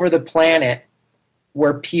all over the planet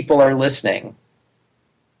where people are listening.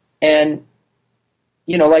 And,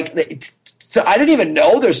 you know, like, so I didn't even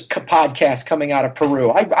know there's podcasts coming out of Peru.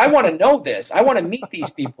 I want to know this. I want to meet these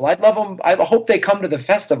people. I'd love them. I hope they come to the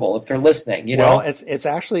festival if they're listening. You know, well, it's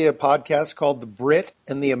actually a podcast called The Brit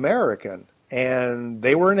and the American, and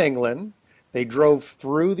they were in England. They drove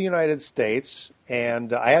through the United States,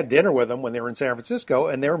 and I had dinner with them when they were in San Francisco,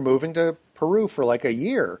 and they were moving to Peru for like a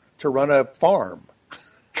year to run a farm,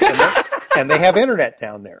 and they have internet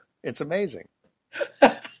down there. It's amazing.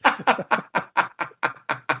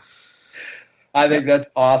 I think that's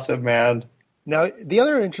awesome, man. Now, the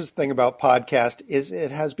other interesting thing about podcast is it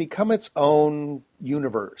has become its own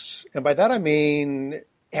universe. And by that I mean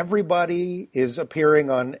everybody is appearing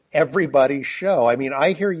on everybody's show. I mean,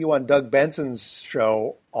 I hear you on Doug Benson's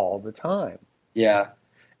show all the time. Yeah.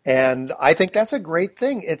 And I think that's a great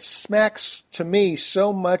thing. It smacks to me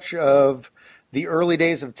so much of the early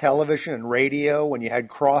days of television and radio when you had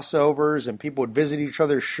crossovers and people would visit each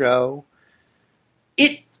other's show.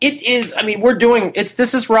 It is. I mean,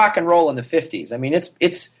 this is rock and roll in the 50s. I mean,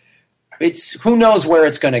 it's who knows where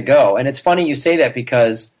it's going to go. And it's funny you say that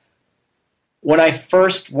because when I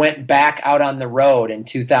first went back out on the road in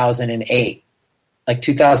 2008, like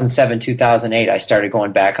 2007, 2008, I started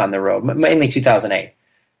going back on the road, mainly 2008.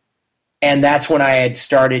 And that's when I had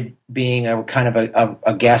started being a kind of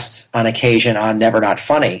a guest on occasion on Never Not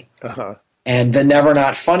Funny. Uh-huh. And the Never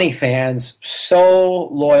Not Funny fans, so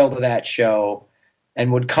loyal to that show,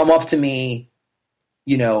 and would come up to me,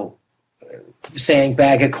 you know, saying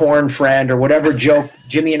bag of corn friend or whatever joke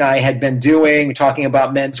Jimmy and I had been doing, talking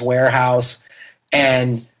about Men's Warehouse.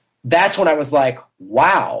 And that's when I was like,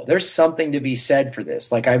 wow, there's something to be said for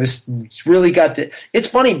this. Like it's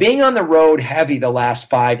funny, being on the road heavy the last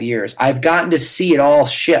 5 years, I've gotten to see it all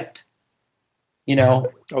shift. You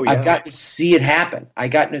know, I've gotten to see it happen. I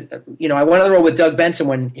went on the road with Doug Benson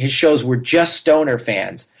when his shows were just stoner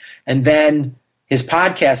fans. And then his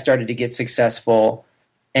podcast started to get successful,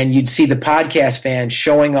 and you'd see the podcast fans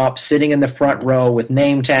showing up, sitting in the front row with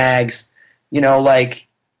name tags, you know, like,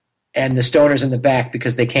 and the stoners in the back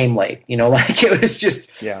because they came late. You know, like it was just,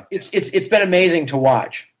 it's been amazing to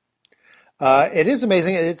watch. It is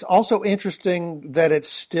amazing. It's also interesting that it's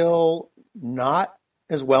still not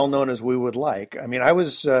as well known as we would like. I mean, I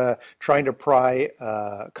was trying to pry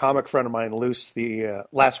a comic friend of mine loose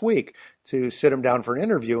last week to sit him down for an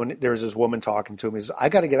interview, and there's this woman talking to him. He says, I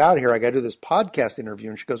got to get out of here. I got to do this podcast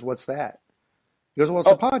interview. And she goes, what's that? He goes, well, it's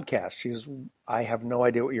a podcast. She goes, I have no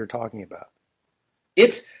idea what you're talking about.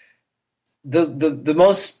 It's the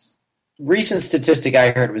most recent statistic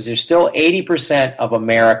I heard was there's still 80% of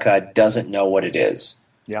America doesn't know what it is.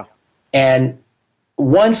 Yeah. And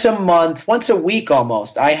once a week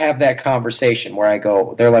almost, I have that conversation where I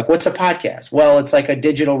go, they're like, what's a podcast? Well, it's like a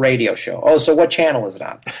digital radio show. Oh, so what channel is it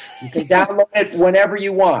on? You can download it whenever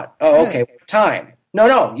you want. Oh, okay. Time.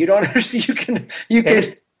 No, you don't understand. You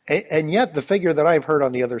can. And yet the figure that I've heard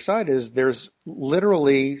on the other side is there's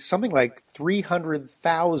literally something like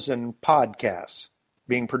 300,000 podcasts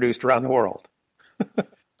being produced around the world.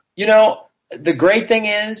 You know, the great thing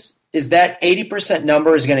is that 80%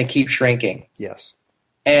 number is going to keep shrinking. Yes.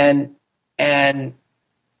 And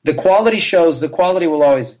the quality shows, the quality will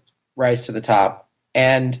always rise to the top.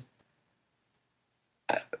 And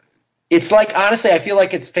it's like, honestly, I feel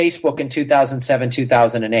like it's Facebook in 2007,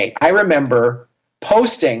 2008. I remember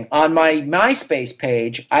posting on my MySpace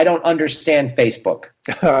page, I don't understand Facebook.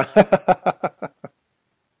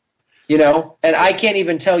 You know, and I can't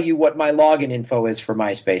even tell you what my login info is for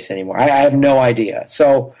MySpace anymore. I have no idea.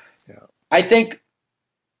 So I think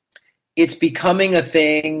it's becoming a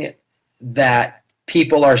thing that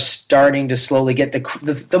people are starting to slowly get.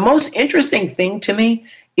 The most interesting thing to me,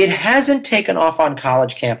 it hasn't taken off on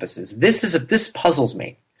college campuses. This puzzles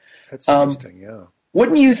me. That's interesting, yeah.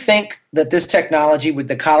 Wouldn't you think that this technology, with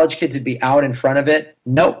the college kids, would be out in front of it?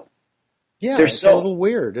 Nope. Yeah, it's a little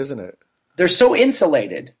weird, isn't it? They're so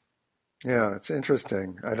insulated. Yeah, it's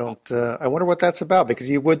interesting. I wonder what that's about, because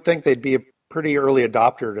you would think they'd be a pretty early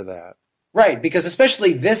adopter to that. Right, because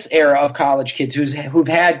especially this era of college kids who've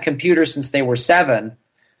had computers since they were 7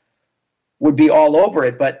 would be all over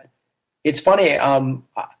it. But it's funny,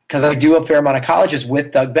 because I do a fair amount of colleges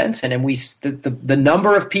with Doug Benson, and the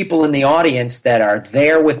number of people in the audience that are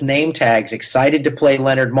there with name tags, excited to play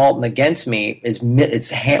Leonard Maltin against me,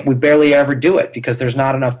 we barely ever do it because there's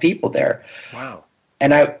not enough people there. Wow.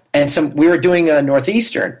 We were doing a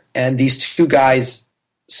Northeastern, and these two guys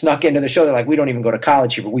snuck into the show. They're like, we don't even go to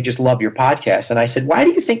college here, but we just love your podcast. And I said, why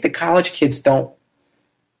do you think the college kids don't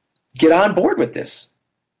get on board with this,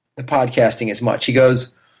 the podcasting, as much? He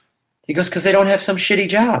goes, because they don't have some shitty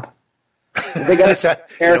job. They got to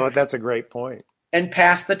you know what? That's a great point. And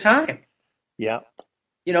pass the time. Yeah.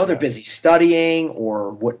 You know, they're busy studying,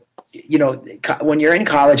 or what, you know, when you're in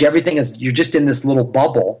college, you're just in this little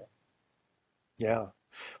bubble. Yeah.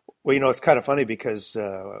 Well, you know, it's kind of funny because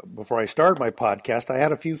before I started my podcast, I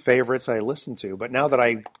had a few favorites I listened to. But now that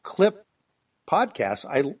I clip podcasts,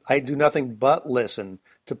 I do nothing but listen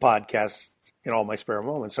to podcasts in all my spare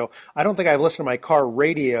moments. So I don't think I've listened to my car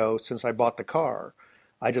radio since I bought the car.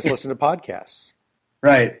 I just listen to podcasts.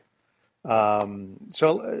 Right.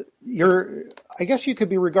 So I guess you could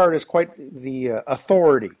be regarded as quite the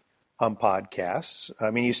authority on podcasts.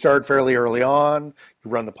 I mean, you started fairly early on.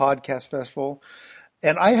 You run the podcast festival.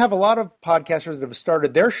 And I have a lot of podcasters that have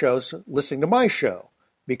started their shows listening to my show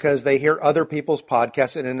because they hear other people's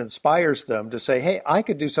podcasts and it inspires them to say, hey, I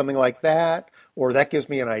could do something like that, or that gives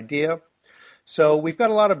me an idea. So we've got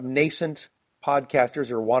a lot of nascent podcasters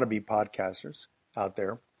or wannabe podcasters out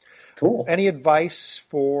there. Cool. Any advice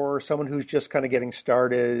for someone who's just kind of getting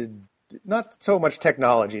started? Not so much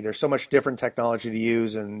technology. There's so much different technology to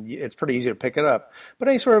use, and it's pretty easy to pick it up. But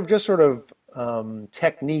any sort of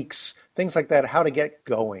techniques, things like that, how to get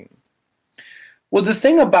going. Well,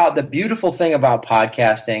 the beautiful thing about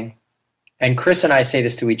podcasting, and Chris and I say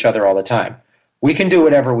this to each other all the time, we can do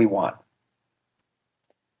whatever we want.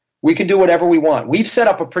 We can do whatever we want. We've set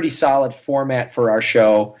up a pretty solid format for our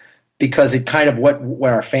show because it kind of what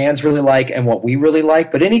our fans really like and what we really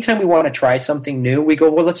like. But anytime we want to try something new, we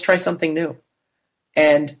go, well, let's try something new.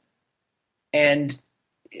 And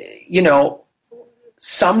you know,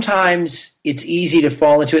 sometimes it's easy to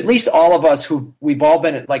fall into, at least all of us we've all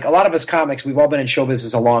been, like a lot of us comics, we've all been in show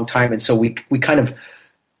business a long time. And so we kind of,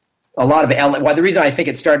 a lot of LA, well, the reason I think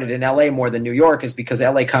it started in LA more than New York is because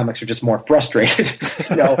LA comics are just more frustrated,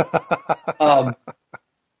 you know?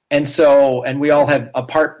 And we all have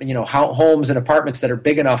homes and apartments that are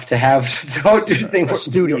big enough to have to do things. A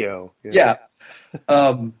studio. Yeah.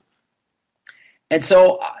 And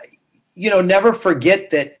so, you know, never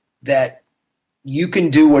forget that you can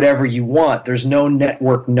do whatever you want. There's no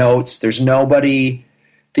network notes. There's nobody.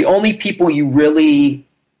 The only people you really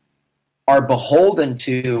are beholden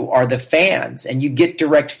to are the fans, and you get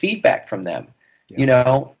direct feedback from them, you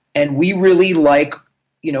know, and we really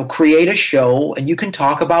create a show and you can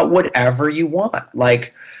talk about whatever you want.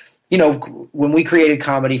 Like, you know, when we created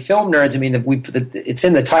Comedy Film Nerds, I mean, it's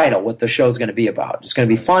in the title what the show's going to be about. It's going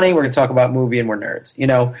to be funny. We're going to talk about movie and we're nerds, you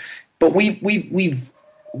know, but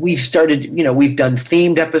we've started, you know, we've done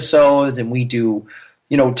themed episodes, and we do,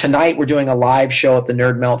 you know, tonight we're doing a live show at the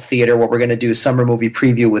Nerd Melt Theater where we're going to do a summer movie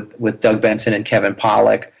preview with Doug Benson and Kevin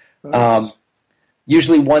Pollak. Nice.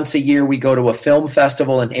 Usually once a year we go to a film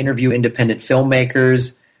festival and interview independent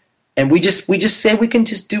filmmakers, and we just say we can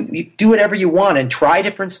just do whatever you want and try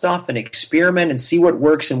different stuff and experiment and see what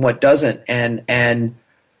works and what doesn't. And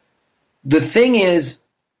the thing is,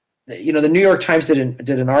 you know, the New York Times did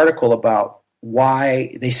an article about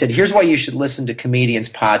why they said, here's why you should listen to comedians'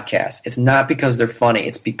 podcasts. It's not because they're funny.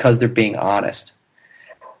 It's because they're being honest.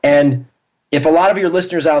 And if a lot of your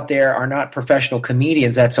listeners out there are not professional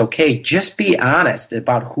comedians, that's okay. Just be honest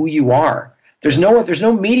about who you are. There's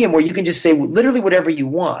no medium where you can just say literally whatever you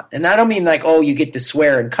want. And I don't mean like, oh, you get to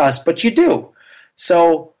swear and cuss, but you do.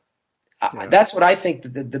 So that's what I think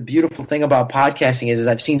the beautiful thing about podcasting is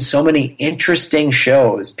I've seen so many interesting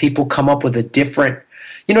shows. People come up with a different,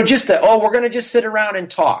 we're going to just sit around and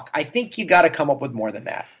talk. I think you got to come up with more than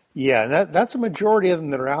that. Yeah, and that's a majority of them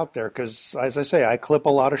that are out there because, as I say, I clip a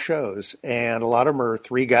lot of shows, and a lot of them are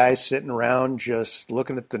three guys sitting around just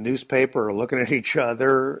looking at the newspaper or looking at each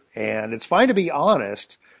other, and it's fine to be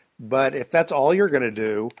honest, but if that's all you're going to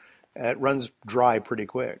do, it runs dry pretty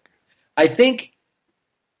quick. I think,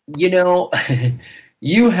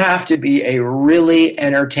 you have to be a really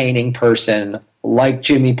entertaining person like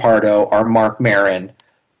Jimmy Pardo or Marc Maron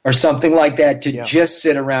or something like that to just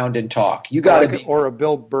sit around and talk. You got to be, or a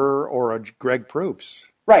Bill Burr or a Greg Proops,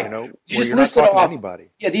 right? You just list it off. Anybody.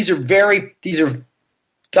 Yeah, these are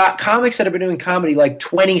comics that have been doing comedy like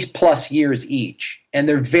 20 plus years each, and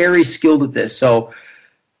they're very skilled at this. So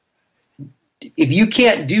if you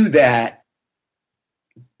can't do that,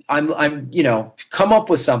 I'm come up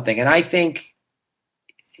with something. And I think,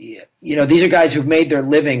 these are guys who've made their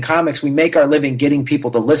living comics. We make our living getting people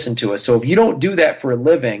to listen to us. So if you don't do that for a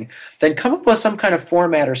living, then come up with some kind of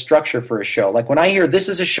format or structure for a show. Like when I hear this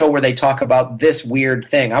is a show where they talk about this weird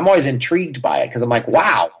thing, I'm always intrigued by it because I'm like,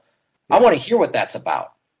 wow, I want to hear what that's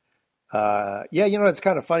about. It's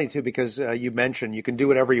kind of funny too, because you mentioned you can do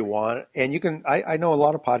whatever you want. And you can, I know a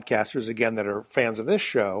lot of podcasters, again, that are fans of this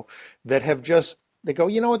show that have they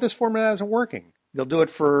go, this format isn't working. They'll do it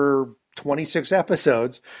for 26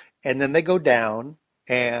 episodes, and then they go down,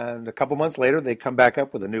 and a couple months later they come back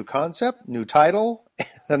up with a new concept, new title,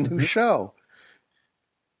 and a new show.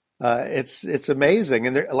 It's amazing,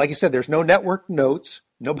 and like you said, there's no network notes.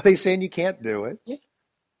 Nobody's saying you can't do it. Yeah.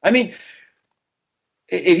 I mean,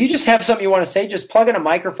 if you just have something you want to say, just plug in a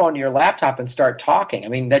microphone to your laptop and start talking. I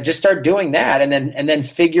mean, just start doing that, and then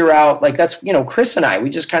figure out, like, that's, Chris and I, we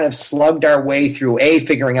just kind of slugged our way through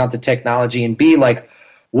figuring out the technology, and B, like,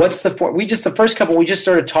 what's the first couple, we just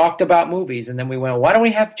sort of talked about movies, and then we went, why don't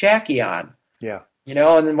we have Jackie on? Yeah.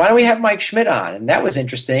 And then why don't we have Mike Schmidt on? And that was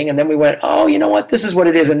interesting. And then we went, oh, you know what? This is what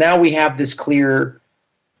it is. And now we have this clear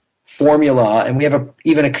formula, and we have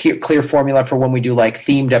even a clear formula for when we do like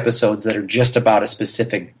themed episodes that are just about a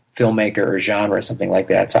specific filmmaker or genre or something like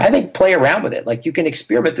that. So I think play around with it. Like, you can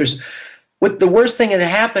experiment. The worst thing that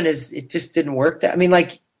happened is it just didn't work.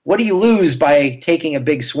 What do you lose by taking a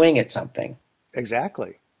big swing at something?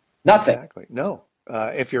 Exactly. Nothing. Exactly. No.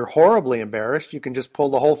 If you're horribly embarrassed, you can just pull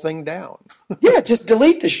the whole thing down. Yeah, just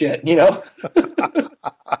delete the shit,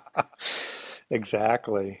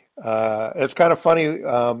 Exactly. It's kind of funny.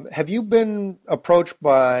 Have you been approached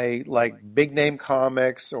by like big name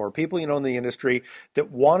comics or people in the industry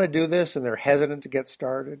that want to do this and they're hesitant to get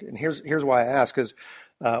started? And here's why I ask, because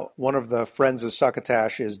one of the friends of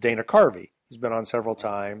Succotash is Dana Carvey. He's been on several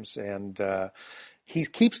times, and he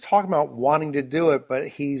keeps talking about wanting to do it, but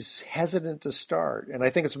he's hesitant to start. And I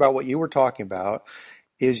think it's about what you were talking about,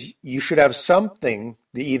 is you should have something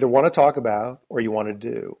that you either want to talk about or you want to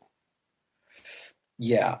do.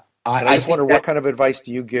 Yeah. I just wonder what kind of advice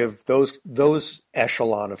do you give those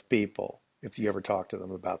echelon of people if you ever talk to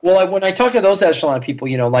them about that? Well, when I talk to those echelon of people,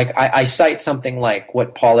 I cite something like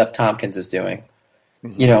what Paul F. Tompkins is doing.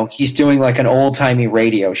 Mm-hmm. He's doing like an old-timey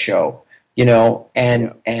radio show,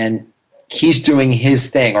 and he's doing his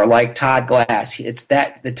thing, or like Todd Glass.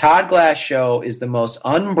 The Todd Glass show is the most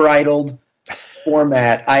unbridled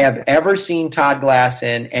format I have ever seen Todd Glass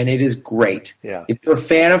in, and it is great. Yeah. If you're a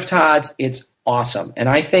fan of Todd's, it's awesome. And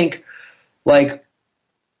I think, like,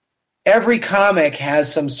 every comic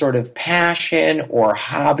has some sort of passion or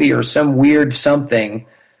hobby or some weird something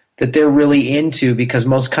that they're really into, because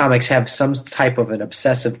most comics have some type of an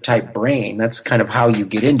obsessive type brain. That's kind of how you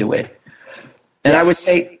get into it. And yes.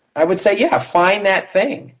 I would say, yeah, find that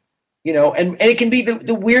thing, and it can be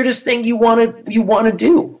the weirdest thing you want to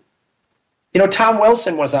do. Tom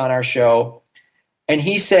Wilson was on our show, and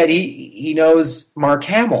he said he knows Mark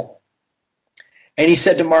Hamill. And he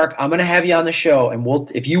said to Mark, I'm going to have you on the show, and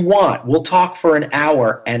if you want, we'll talk for an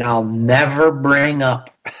hour, and I'll never bring up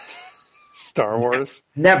Star Wars.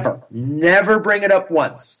 Never bring it up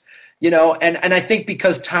once. And I think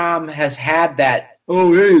because Tom has had that,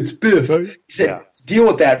 oh, hey, it's Biff. He said, deal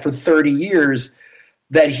with that for 30 years,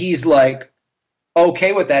 that he's like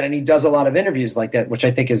okay with that, and he does a lot of interviews like that, which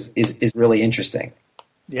I think is really interesting.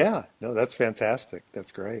 Yeah, no, that's fantastic.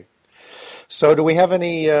 That's great. So do we have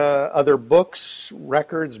any other books,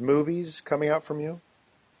 records, movies coming out from you?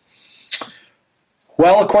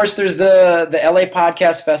 Well, of course, there's the LA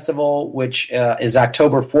Podcast Festival, which is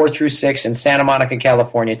October 4 through 6 in Santa Monica,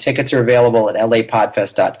 California. Tickets are available at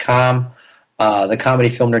lapodfest.com. the Comedy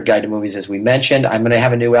Film Nerd Guide to Movies, as we mentioned. I'm going to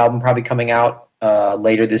have a new album probably coming out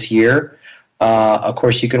later this year. Of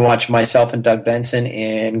course, you can watch myself and Doug Benson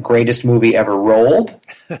in Greatest Movie Ever Rolled,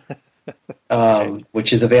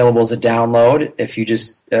 which is available as a download. If you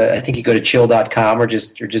just, I think you go to chill.com or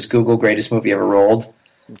just Google Greatest Movie Ever Rolled.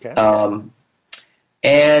 Okay.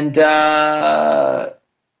 And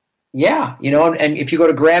if you go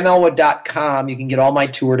to grahamelwood.com, you can get all my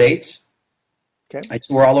tour dates. Okay. I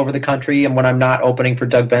tour all over the country, and when I'm not opening for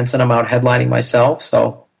Doug Benson, I'm out headlining myself.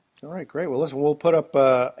 So. All right, great. Well, listen, we'll put up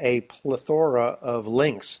a plethora of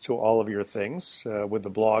links to all of your things with the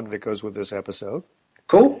blog that goes with this episode.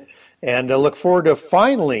 Cool. And look forward to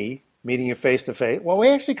finally meeting you face-to-face. Well, we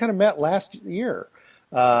actually kind of met last year,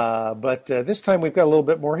 but this time we've got a little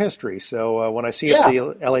bit more history. So when I see you at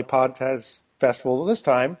the LA Podcast Festival this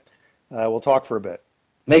time, we'll talk for a bit.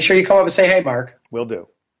 Make sure you come up and say hey, Mark. Will do.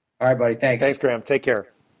 All right, buddy. Thanks. Thanks, Graham. Take care.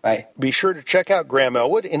 Bye. Be sure to check out Graham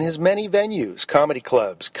Elwood in his many venues, comedy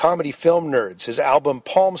clubs, Comedy Film Nerds, his album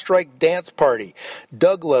Palm Strike Dance Party,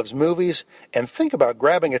 Doug Loves Movies, and think about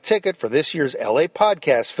grabbing a ticket for this year's LA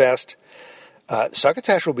Podcast Fest.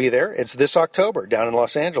 Succotash will be there. It's this October down in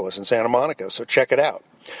Los Angeles and Santa Monica, so check it out.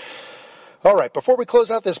 All right, before we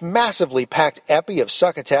close out this massively packed epi of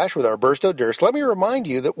Succotash with our Burst O' Durst, let me remind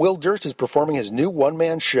you that Will Durst is performing his new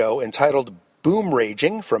one-man show entitled Boom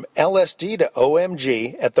Raging from LSD to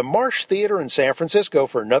OMG at the Marsh Theater in San Francisco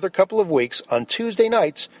for another couple of weeks on Tuesday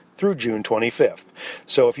nights through June 25th.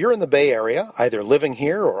 So if you're in the Bay Area, either living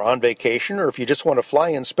here or on vacation, or if you just want to fly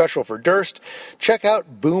in special for Durst, check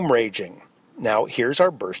out Boom Raging. Now, here's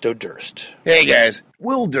our Burst O' Durst. Hey guys,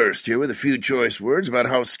 Will Durst here with a few choice words about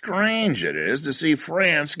how strange it is to see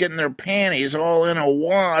France getting their panties all in a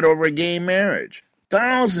wad over gay marriage.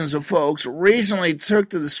 Thousands of folks recently took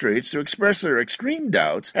to the streets to express their extreme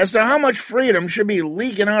doubts as to how much freedom should be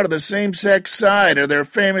leaking out of the same-sex side of their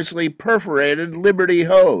famously perforated Liberty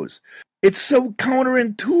hose. It's so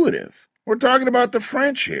counterintuitive. We're talking about the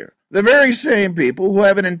French here. The very same people who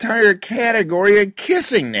have an entire category of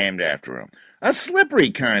kissing named after them. A slippery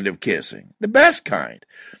kind of kissing. The best kind.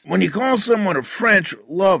 When you call someone a French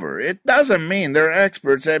lover, it doesn't mean they're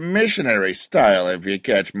experts at missionary style, if you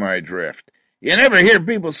catch my drift. You never hear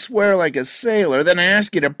people swear like a sailor, then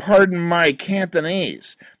ask you to pardon my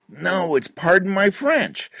Cantonese. No, it's pardon my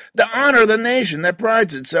French. The honor of the nation that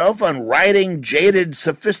prides itself on riding jaded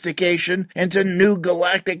sophistication into new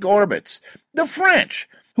galactic orbits. The French,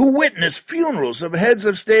 who witness funerals of heads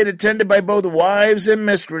of state attended by both wives and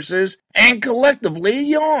mistresses, and collectively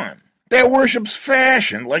yawn. That worships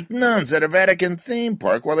fashion like nuns at a Vatican theme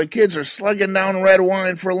park while the kids are slugging down red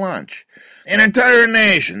wine for lunch. An entire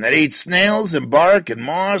nation that eats snails and bark and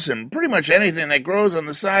moss and pretty much anything that grows on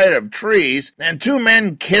the side of trees, and two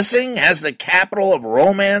men kissing as the capital of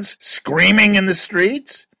romance, screaming in the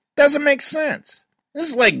streets? Doesn't make sense. This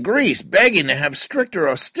is like Greece begging to have stricter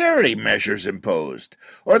austerity measures imposed,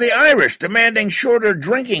 or the Irish demanding shorter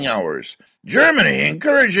drinking hours, Germany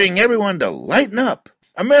encouraging everyone to lighten up,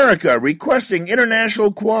 America requesting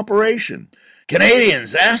international cooperation,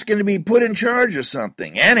 Canadians asking to be put in charge of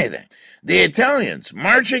something, anything. The Italians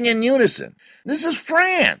marching in unison. This is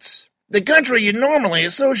France, the country you normally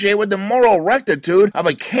associate with the moral rectitude of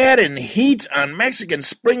a cat in heat on Mexican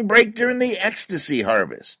spring break during the ecstasy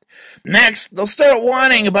harvest. Next, they'll start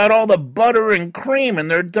whining about all the butter and cream in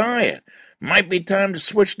their diet. Might be time to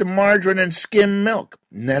switch to margarine and skim milk,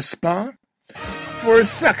 n'est-ce pas? For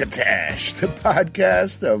Succotash, the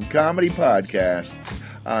podcast of comedy podcasts,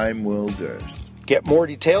 I'm Will Durst. Get more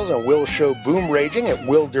details on Will's show Boom Raging at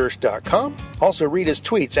willdurst.com. Also read his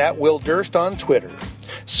tweets at Will Durst on Twitter.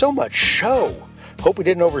 So much show. Hope we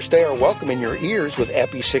didn't overstay our welcome in your ears with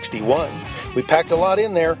Epi 61. We packed a lot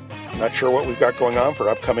in there. Not sure what we've got going on for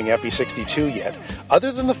upcoming Epi 62 yet,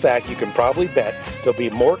 other than the fact you can probably bet there'll be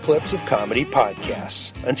more clips of comedy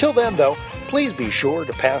podcasts. Until then, though, please be sure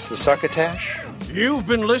to pass the Succotash. You've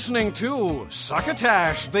been listening to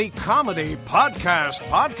Succotash, the comedy podcast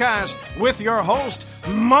with your host,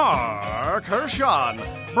 Mark Hershon.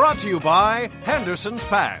 Brought to you by Henderson's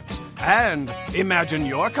Pats. And imagine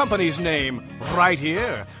your company's name right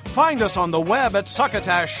here. Find us on the web at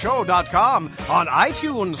succotashshow.com, on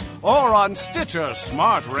iTunes, or on Stitcher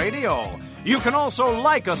Smart Radio. You can also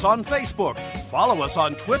like us on Facebook, follow us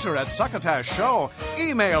on Twitter at Succotash Show,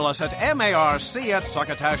 email us at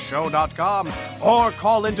marc@succotashshow.com, or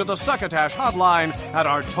call into the Succotash hotline at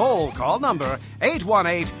our toll call number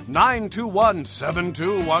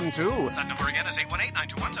 818-921-7212. That number again is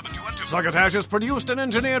 818-921-7212. Succotash is produced and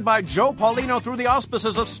engineered by Joe Paulino through the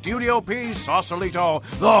auspices of Studio P, Sausalito,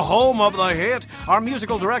 the home of the hit. Our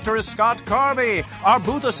musical director is Scott Carby. Our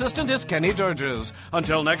booth assistant is Kenny Durges.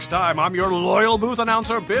 Until next time, I'm your loyal booth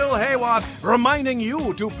announcer, Bill Haywatt, reminding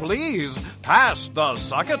you to please pass the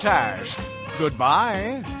Succotash.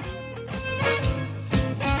 Goodbye.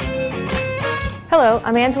 Hello,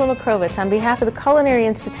 I'm Angela Makrovitz on behalf of the Culinary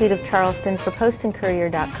Institute of Charleston for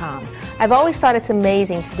PostandCourier.com. I've always thought it's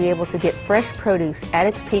amazing to be able to get fresh produce at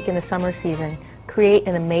its peak in the summer season, create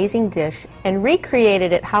an amazing dish, and recreate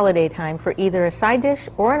it at holiday time for either a side dish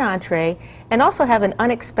or an entree, and also have an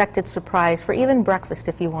unexpected surprise for even breakfast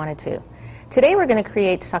if you wanted to. Today we're going to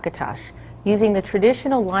create succotash using the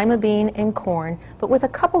traditional lima bean and corn, but with a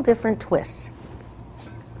couple different twists.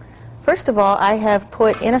 First of all, I have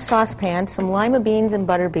put in a saucepan some lima beans and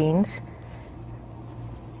butter beans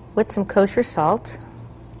with some kosher salt.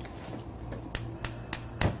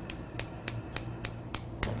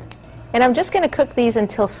 And I'm just going to cook these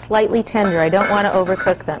until slightly tender. I don't want to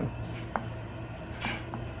overcook them.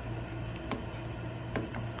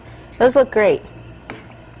 Those look great.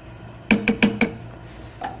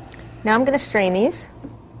 Now I'm going to strain these.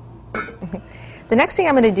 The next thing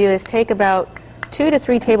I'm going to do is take about 2 to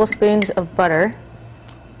 3 tablespoons of butter.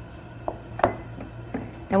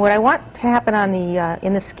 And what I want to happen on the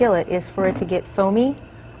in the skillet is for it to get foamy,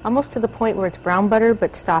 almost to the point where it's brown butter,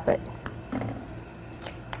 but stop it.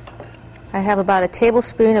 I have about a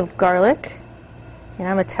tablespoon of garlic, and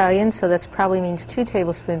I'm Italian, so that probably means 2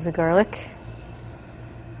 tablespoons of garlic.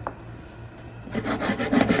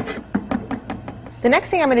 The next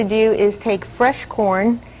thing I'm going to do is take fresh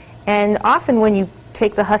corn, and often when you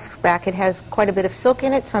take the husk back, it has quite a bit of silk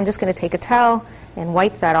in it, so I'm just going to take a towel and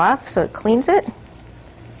wipe that off so it cleans it.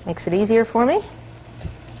 Makes it easier for me.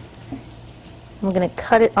 I'm going to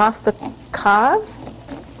cut it off the cob.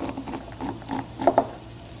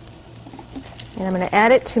 And I'm going to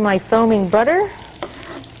add it to my foaming butter.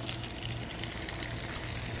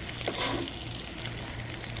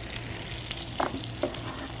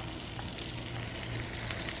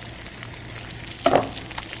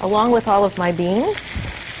 Along with all of my beans.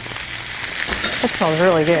 That smells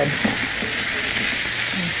really good.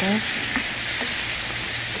 Okay.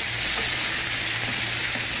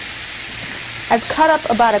 I've cut up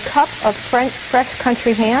about a cup of fresh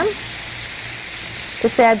country ham.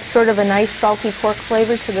 This adds sort of a nice salty pork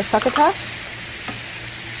flavor to the succotash.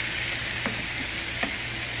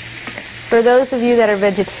 For those of you that are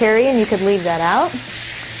vegetarian, you could leave that out.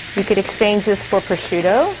 You could exchange this for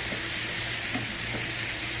prosciutto.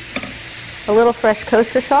 A little fresh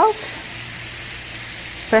kosher salt,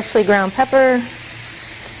 freshly ground pepper,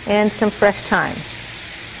 and some fresh thyme,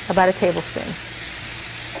 about a tablespoon.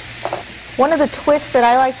 One of the twists that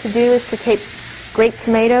I like to do is to take grape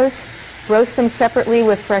tomatoes, roast them separately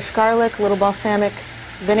with fresh garlic, a little balsamic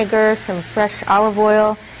vinegar, some fresh olive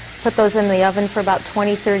oil, put those in the oven for about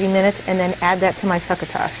 20-30 minutes, and then add that to my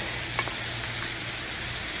succotash.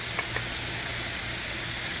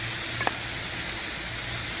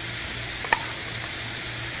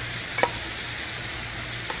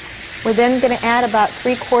 We're then going to add about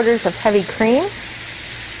 3/4 of heavy cream.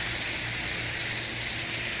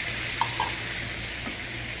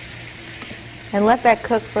 And let that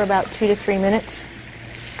cook for about 2 to 3 minutes.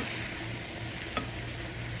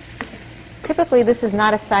 Typically, this is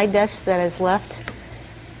not a side dish that is left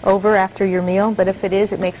over after your meal, but if it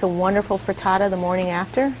is, it makes a wonderful frittata the morning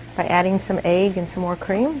after by adding some egg and some more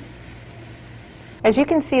cream. As you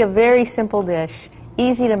can see, a very simple dish,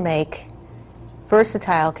 easy to make,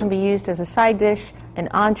 versatile, can be used as a side dish, an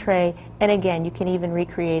entree, and again, you can even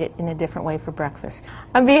recreate it in a different way for breakfast.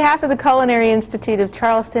 On behalf of the Culinary Institute of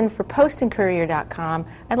Charleston for PostandCourier.com,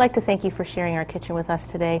 I'd like to thank you for sharing our kitchen with us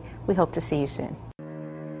today. We hope to see you soon.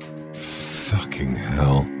 Fucking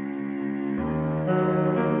hell.